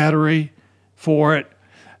for a battery for it.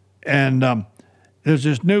 And there's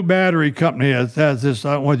this new battery company that has this,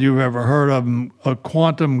 I don't know whether you've ever heard of them, a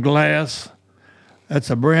quantum glass.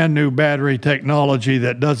 That's a brand new battery technology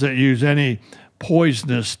that doesn't use any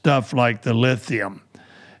poisonous stuff like the lithium.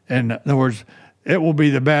 In other words, it will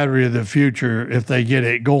be the battery of the future if they get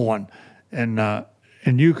it going. And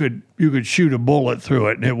you could shoot a bullet through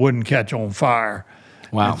it and it wouldn't catch on fire.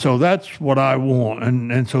 Wow. And so that's what I want.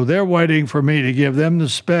 And so they're waiting for me to give them the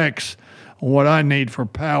specs what I need for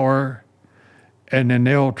power, and then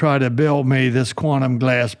they'll try to build me this quantum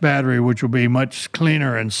glass battery, which will be much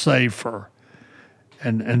cleaner and safer.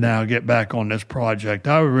 And now get back on this project.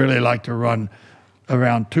 I would really like to run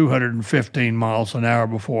around 215 miles an hour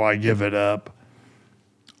before I give it up.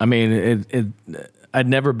 I mean, I'd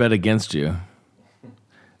never bet against you.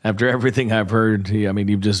 After everything I've heard,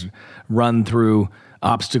 you've just run through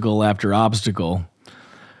obstacle after obstacle.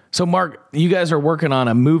 So, Mark, you guys are working on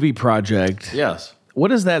a movie project. Yes. What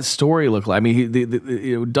does that story look like? I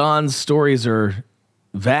mean, Don's stories are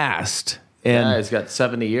vast. And he's got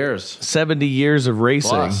 70 years. 70 years of racing.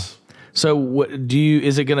 Plus. So, what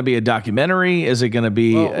is it going to be a documentary? Is it going to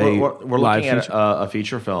be we're live looking feature? at a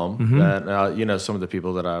feature film that, some of the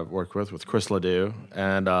people that I've worked with Chris Ledoux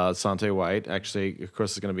and Sante White. Actually,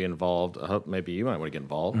 Chris is going to be involved. I hope maybe you might want to get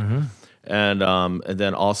involved. Mm-hmm. And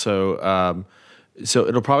then also... So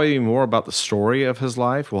it'll probably be more about the story of his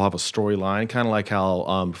life. We'll have a storyline, kind of like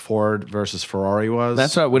how Ford versus Ferrari was.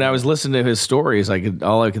 That's what, when I was listening to his stories,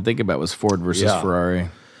 all I could think about was Ford versus Ferrari.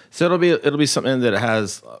 So it'll be something that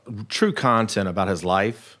has true content about his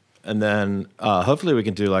life, and then hopefully we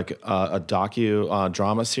can do like a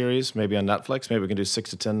drama series, maybe on Netflix. Maybe we can do 6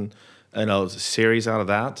 to 10, series out of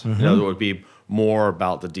that. Mm-hmm. That would be more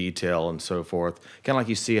about the detail and so forth. Kind of like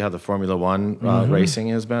you see how the Formula One racing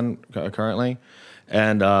has been currently.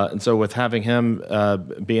 And so with having him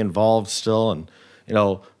be involved still, and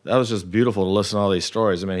that was just beautiful to listen to all these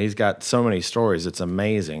stories. I mean, he's got so many stories; it's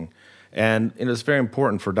amazing, and it's very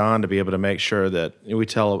important for Don to be able to make sure that we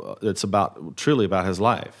tell it's truly about his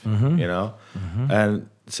life. Mm-hmm. And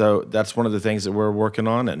so that's one of the things that we're working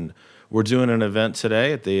on, and we're doing an event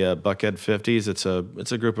today at the Buckhead 50s.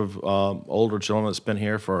 It's a group of older gentlemen that's been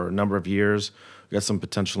here for a number of years. We got some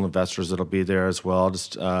potential investors that'll be there as well.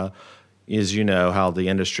 Just as you know how the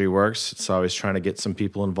industry works, it's always trying to get some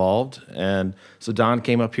people involved. And so Don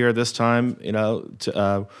came up here this time.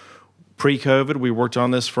 Pre-COVID, we worked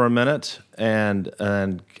on this for a minute, and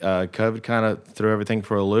COVID kind of threw everything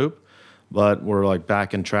for a loop. But we're like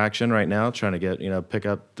back in traction right now, trying to get pick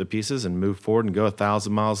up the pieces and move forward and go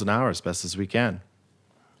 1,000 miles an hour as best as we can.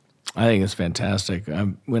 I think it's fantastic.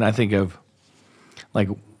 When I think of like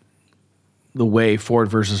the way Ford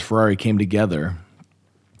versus Ferrari came together,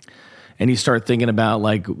 and you start thinking about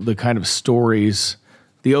like the kind of stories,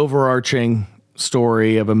 the overarching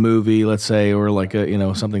story of a movie, let's say, or like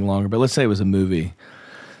something longer, but let's say it was a movie,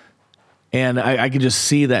 and I could just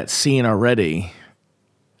see that scene already.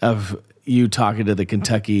 of you talking to the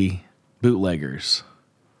Kentucky bootleggers,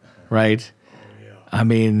 right? I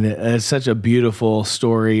mean, it's such a beautiful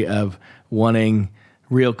story of wanting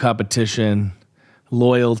real competition,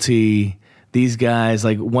 loyalty. These guys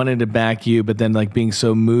like wanted to back you, but then like being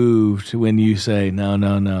so moved when you say, no,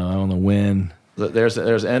 I want to win. There's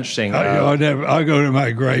interesting. I go to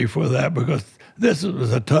my grave for that because this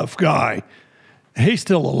was a tough guy. He's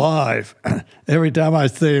still alive. Every time I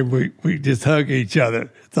see him, we just hug each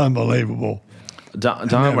other. It's unbelievable. Don,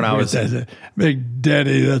 when I was Big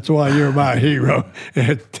Daddy, that's why you're my hero.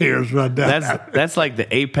 And tears run down. That's like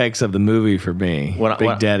the apex of the movie for me.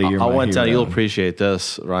 Big Daddy, you're my hero. I went down. You'll appreciate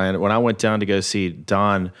this, Ryan. When I went down to go see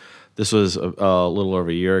Don, this was a little over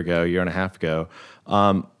a year and a half ago.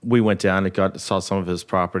 We went down and saw some of his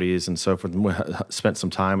properties and so forth. And we spent some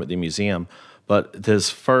time at the museum. But his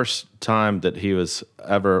first time that he was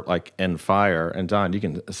ever like in fire, and Don, you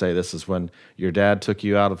can say this is when your dad took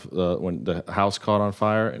you out of when the house caught on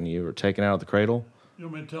fire and you were taken out of the cradle. You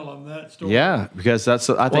want me to tell him that story? Yeah, because I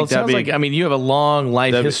think that'd be. Like, I mean, you have a long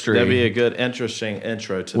life history. That'd be a good, interesting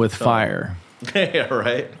intro to with the film. fire. Yeah,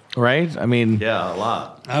 right. Right. I mean, yeah, a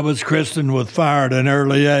lot. I was christened with fire at an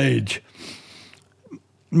early age.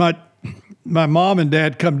 My mom and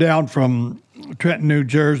dad come down from Trenton, New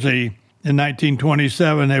Jersey. In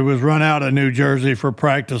 1927, they was run out of New Jersey for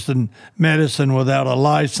practicing medicine without a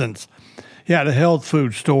license. He had a health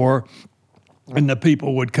food store, and the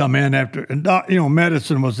people would come in after. And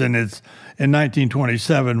medicine was in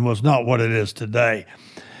 1927 was not what it is today,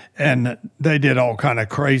 and they did all kind of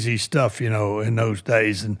crazy stuff, in those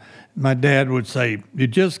days. And my dad would say, "You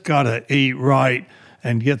just got to eat right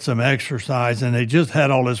and get some exercise." And they just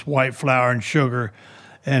had all this white flour and sugar.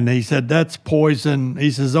 And he said, that's poison.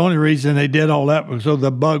 He says, the only reason they did all that was so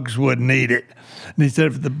the bugs wouldn't eat it. And he said,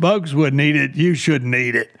 if the bugs wouldn't eat it, you shouldn't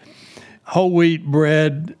eat it. Whole wheat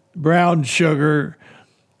bread, brown sugar,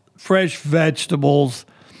 fresh vegetables,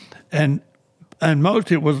 and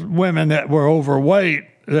most it was women that were overweight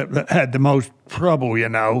that had the most trouble,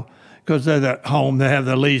 because they're at home, they have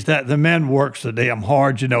the least. The men work so damn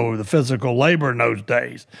hard, the physical labor in those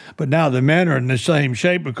days. But now the men are in the same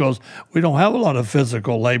shape because we don't have a lot of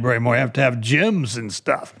physical labor anymore. We have to have gyms and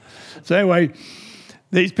stuff. So anyway,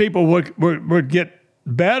 these people would get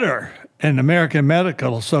better, and the American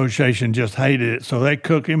Medical Association just hated it. So they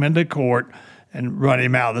took him into court and run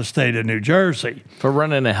him out of the state of New Jersey. For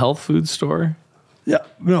running a health food store? Yeah,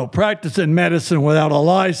 practicing medicine without a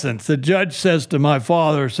license. The judge says to my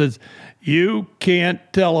father, says, you can't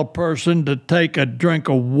tell a person to take a drink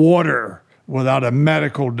of water without a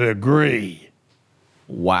medical degree.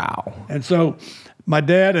 Wow. And so my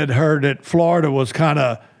dad had heard that Florida was kind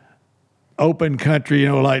of open country,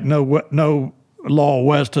 like no law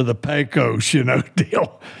west of the Pecos,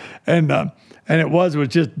 deal. And it was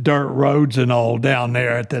just dirt roads and all down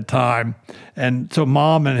there at the time. And so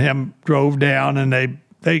Mom and him drove down, and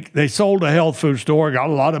they sold a health food store, got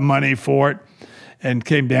a lot of money for it, and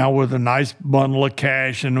came down with a nice bundle of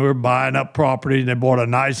cash, and we were buying up property, and they bought a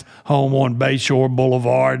nice home on Bayshore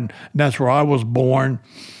Boulevard, and that's where I was born.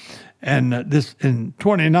 And this in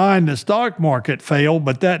 29, the stock market failed,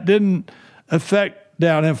 but that didn't affect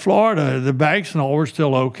down in Florida. The banks and all were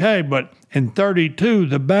still okay, but in 32,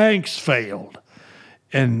 the banks failed.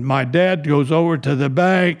 And my dad goes over to the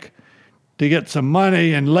bank to get some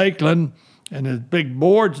money in Lakeland, and his big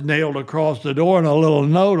board's nailed across the door, and a little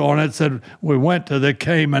note on it said, we went to the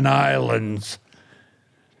Cayman Islands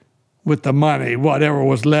with the money, whatever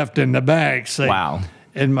was left in the bank. See? Wow.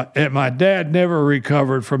 And my dad never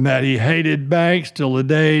recovered from that. He hated banks till the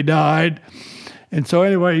day he died. And so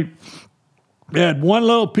anyway, they had one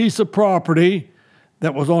little piece of property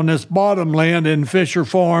that was on this bottom land in Fisher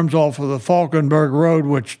Farms off of the Falkenberg Road,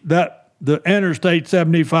 which the Interstate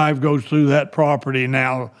 75 goes through that property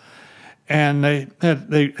now. And they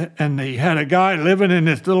had a guy living in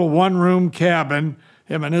this little one-room cabin,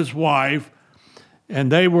 him and his wife,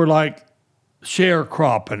 and they were like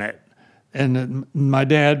sharecropping it. And my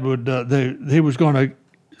dad he was going to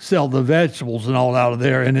sell the vegetables and all out of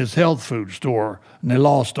there in his health food store, and they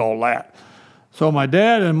lost all that. So my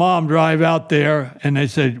dad and Mom drive out there, and they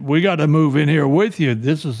said, we got to move in here with you.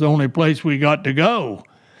 This is the only place we got to go.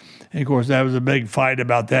 And, of course, there was a big fight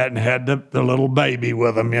about that, and had the little baby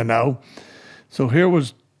with them, So here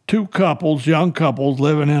was two couples, young couples,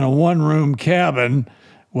 living in a one-room cabin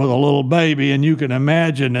with a little baby, and you can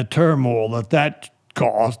imagine the turmoil that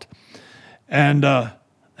caused. And of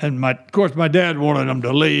course, my dad wanted them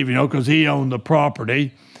to leave, because he owned the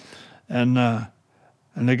property. And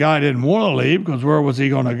the guy didn't want to leave because where was he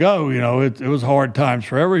going to go? It was hard times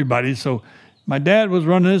for everybody. So my dad was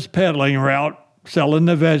running his peddling route selling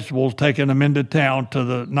the vegetables, taking them into town to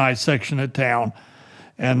the nice section of town.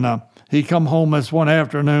 And he come home this one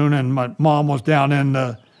afternoon, and my mom was down in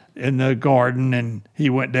the garden, and he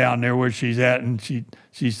went down there where she's at, and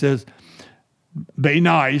she says, "Be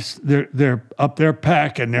nice. They're up there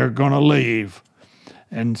packing. They're gonna leave."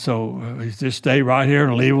 And so he just stay right here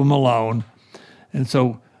and leave them alone. And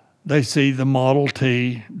so they see the Model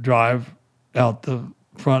T drive out the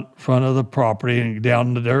front of the property and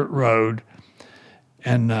down the dirt road,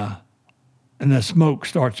 and the smoke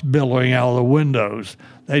starts billowing out of the windows.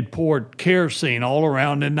 They'd poured kerosene all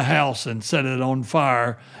around in the house and set it on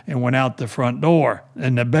fire and went out the front door.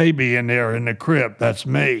 And the baby in there in the crib, that's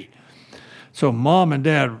me. So Mom and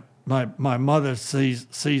Dad, my mother sees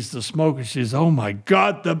the smoke, and she says, "Oh my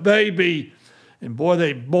God, the baby!" And boy,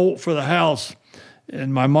 they bolt for the house.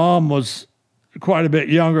 And my mom was quite a bit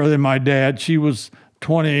younger than my dad. She was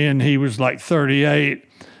 20 and he was like 38.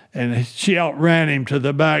 And she outran him to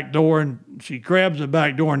the back door, and she grabs the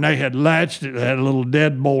back door, and they had latched it. It had a little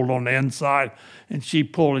deadbolt on the inside, and she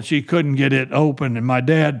pulled it. She couldn't get it open. And my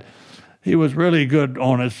dad, he was really good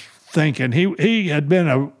on his thinking. He had been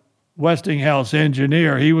a Westinghouse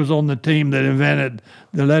engineer. He was on the team that invented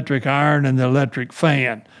the electric iron and the electric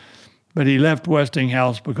fan. But he left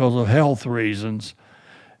Westinghouse because of health reasons,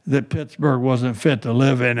 that Pittsburgh wasn't fit to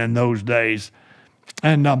live in those days.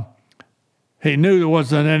 And he knew there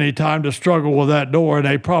wasn't any time to struggle with that door, and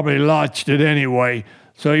they probably latched it anyway.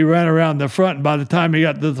 So he ran around the front, and by the time he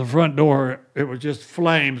got to the front door, it was just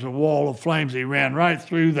flames, a wall of flames. He ran right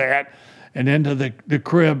through that and into the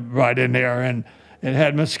crib right in there, and it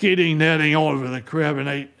had mosquito netting all over the crib,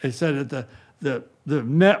 and they said that the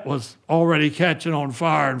net was already catching on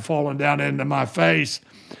fire and falling down into my face.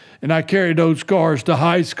 And I carried those scars to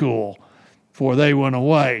high school before they went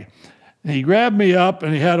away. And he grabbed me up,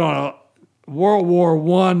 and he had on a World War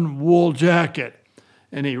I wool jacket.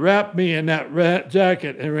 And he wrapped me in that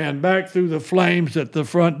jacket and ran back through the flames at the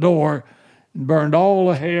front door and burned all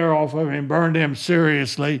the hair off of him, burned him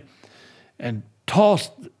seriously, and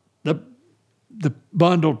tossed the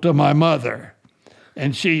bundle to my mother.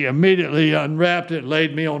 And she immediately unwrapped it,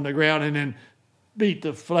 laid me on the ground, and then beat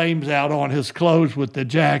the flames out on his clothes with the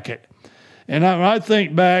jacket. And I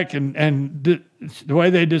think back and the way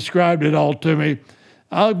they described it all to me,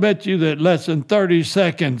 I'll bet you that less than 30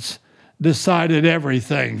 seconds decided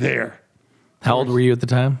everything there. How old were you at the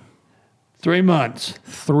time? 3 months.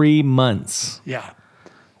 3 months. Yeah.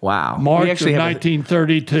 Wow. March of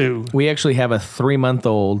 1932. We actually have a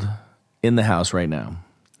 3-month-old in the house right now.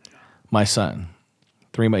 My son.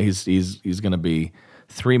 3 months. He's going to be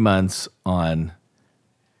 3 months on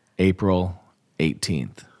April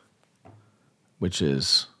 18th, which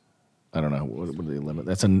is, I don't know, what are the limit?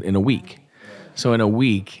 That's in a week. So in a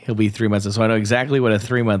week, he'll be 3 months. So I know exactly what a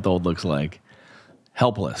 3-month-old looks like.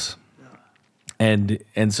 Helpless. And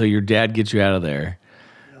so your dad gets you out of there.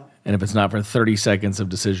 And if it's not for 30 seconds of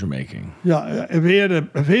decision making. Yeah, if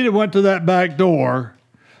he'd have went to that back door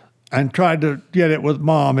and tried to get it with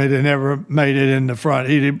Mom, he'd have never made it in the front.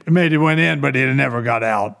 He'd made it went in, but he'd have never got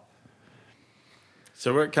out.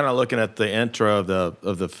 So we're kind of looking at the intro of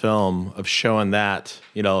the film of showing that,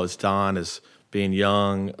 as Don is being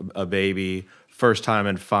young, a baby, first time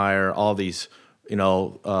in fire, all these,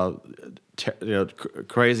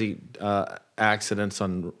 crazy accidents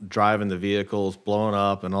on driving the vehicles, blowing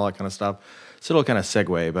up, and all that kind of stuff. So it'll kind of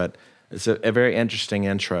segue, but it's a very interesting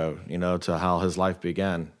intro, to how his life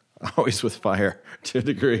began, always with fire to a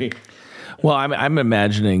degree. Well, I'm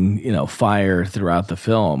imagining, fire throughout the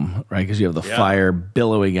film, right? Because you have the fire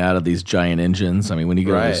billowing out of these giant engines. I mean, when you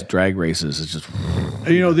go to these drag races, it's just...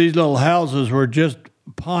 these little houses were just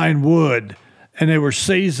pine wood, and they were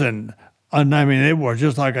seasoned. And I mean, they were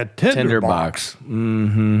just like a tinder box.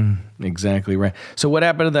 Mm-hmm. Exactly right. So what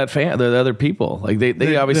happened to the other people? Like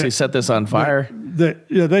they obviously set this on fire.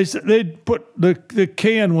 They put the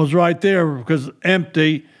can was right there because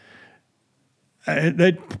empty.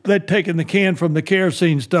 They'd taken the can from the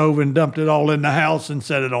kerosene stove and dumped it all in the house and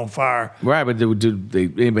set it on fire. Right, but did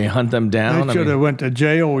anybody hunt them down? They should have went to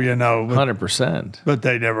jail, 100%. But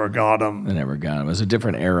they never got them. They never got them. It was a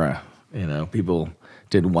different era. People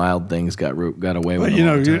did wild things, got away with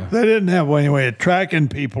it. But they didn't have any way of tracking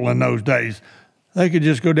people in those days. They could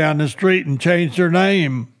just go down the street and change their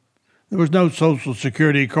name. There was no Social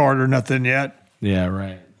Security card or nothing yet. Yeah,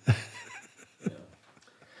 right.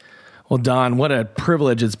 Well, Don, what a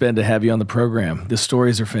privilege it's been to have you on the program. The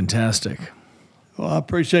stories are fantastic. Well, I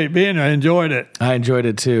appreciate being here. I enjoyed it. I enjoyed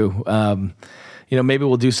it too. Maybe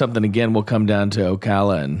we'll do something again. We'll come down to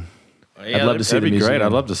Ocala, and I'd love to see the museum. That'd be great.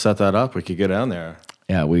 I'd love to set that up. We could get down there.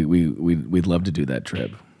 Yeah, we'd love to do that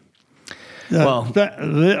trip. Well,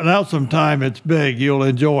 now sometime it's big. You'll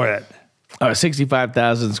enjoy it.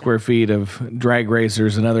 65,000 square feet of drag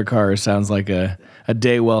racers and other cars sounds like a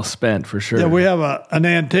day well spent for sure. Yeah, we have an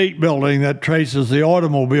antique building that traces the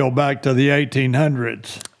automobile back to the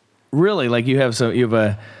 1800s. Really, like you have a Just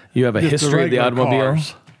the history of the regular automobile.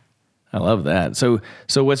 cars. I love that. So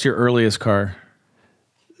what's your earliest car?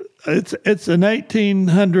 It's an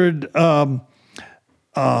 1800.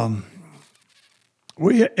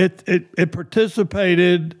 It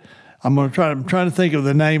participated. I'm trying to think of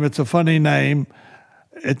the name. It's a funny name.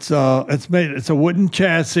 It's a wooden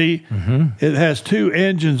chassis. Mm-hmm. It has 2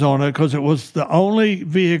 engines on it because it was the only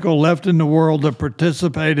vehicle left in the world that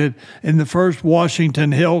participated in the first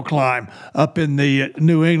Washington Hill climb up in the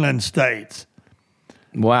New England states.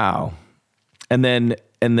 Wow. And then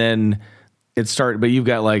it started, but you've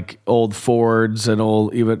got like old Fords and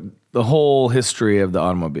even the whole history of the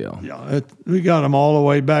automobile. Yeah, we got them all the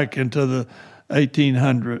way back into the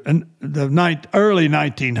 1800 and the early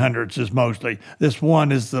 1900s is mostly. This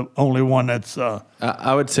one is the only one that's.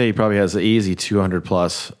 I would say he probably has an easy 200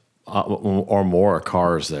 plus or more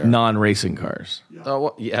cars there. Non-racing cars. Yeah.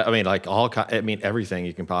 Well, yeah, I mean, like everything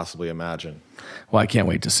you can possibly imagine. Well, I can't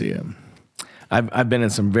wait to see him. I've been in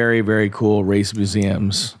some very, very cool race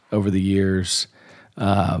museums over the years.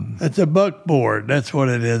 It's a buckboard. That's what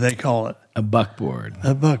it is. They call it a buckboard.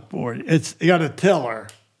 A buckboard. You got a tiller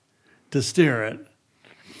to steer it.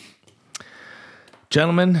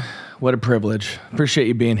 Gentlemen, what a privilege. Appreciate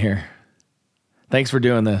you being here. Thanks for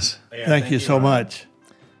doing this. Yeah, thank you so much.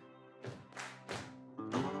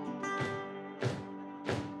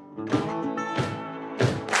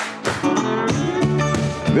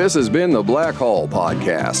 This has been the Black Hall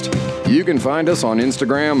Podcast. You can find us on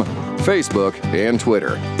Instagram, Facebook, and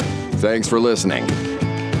Twitter. Thanks for listening.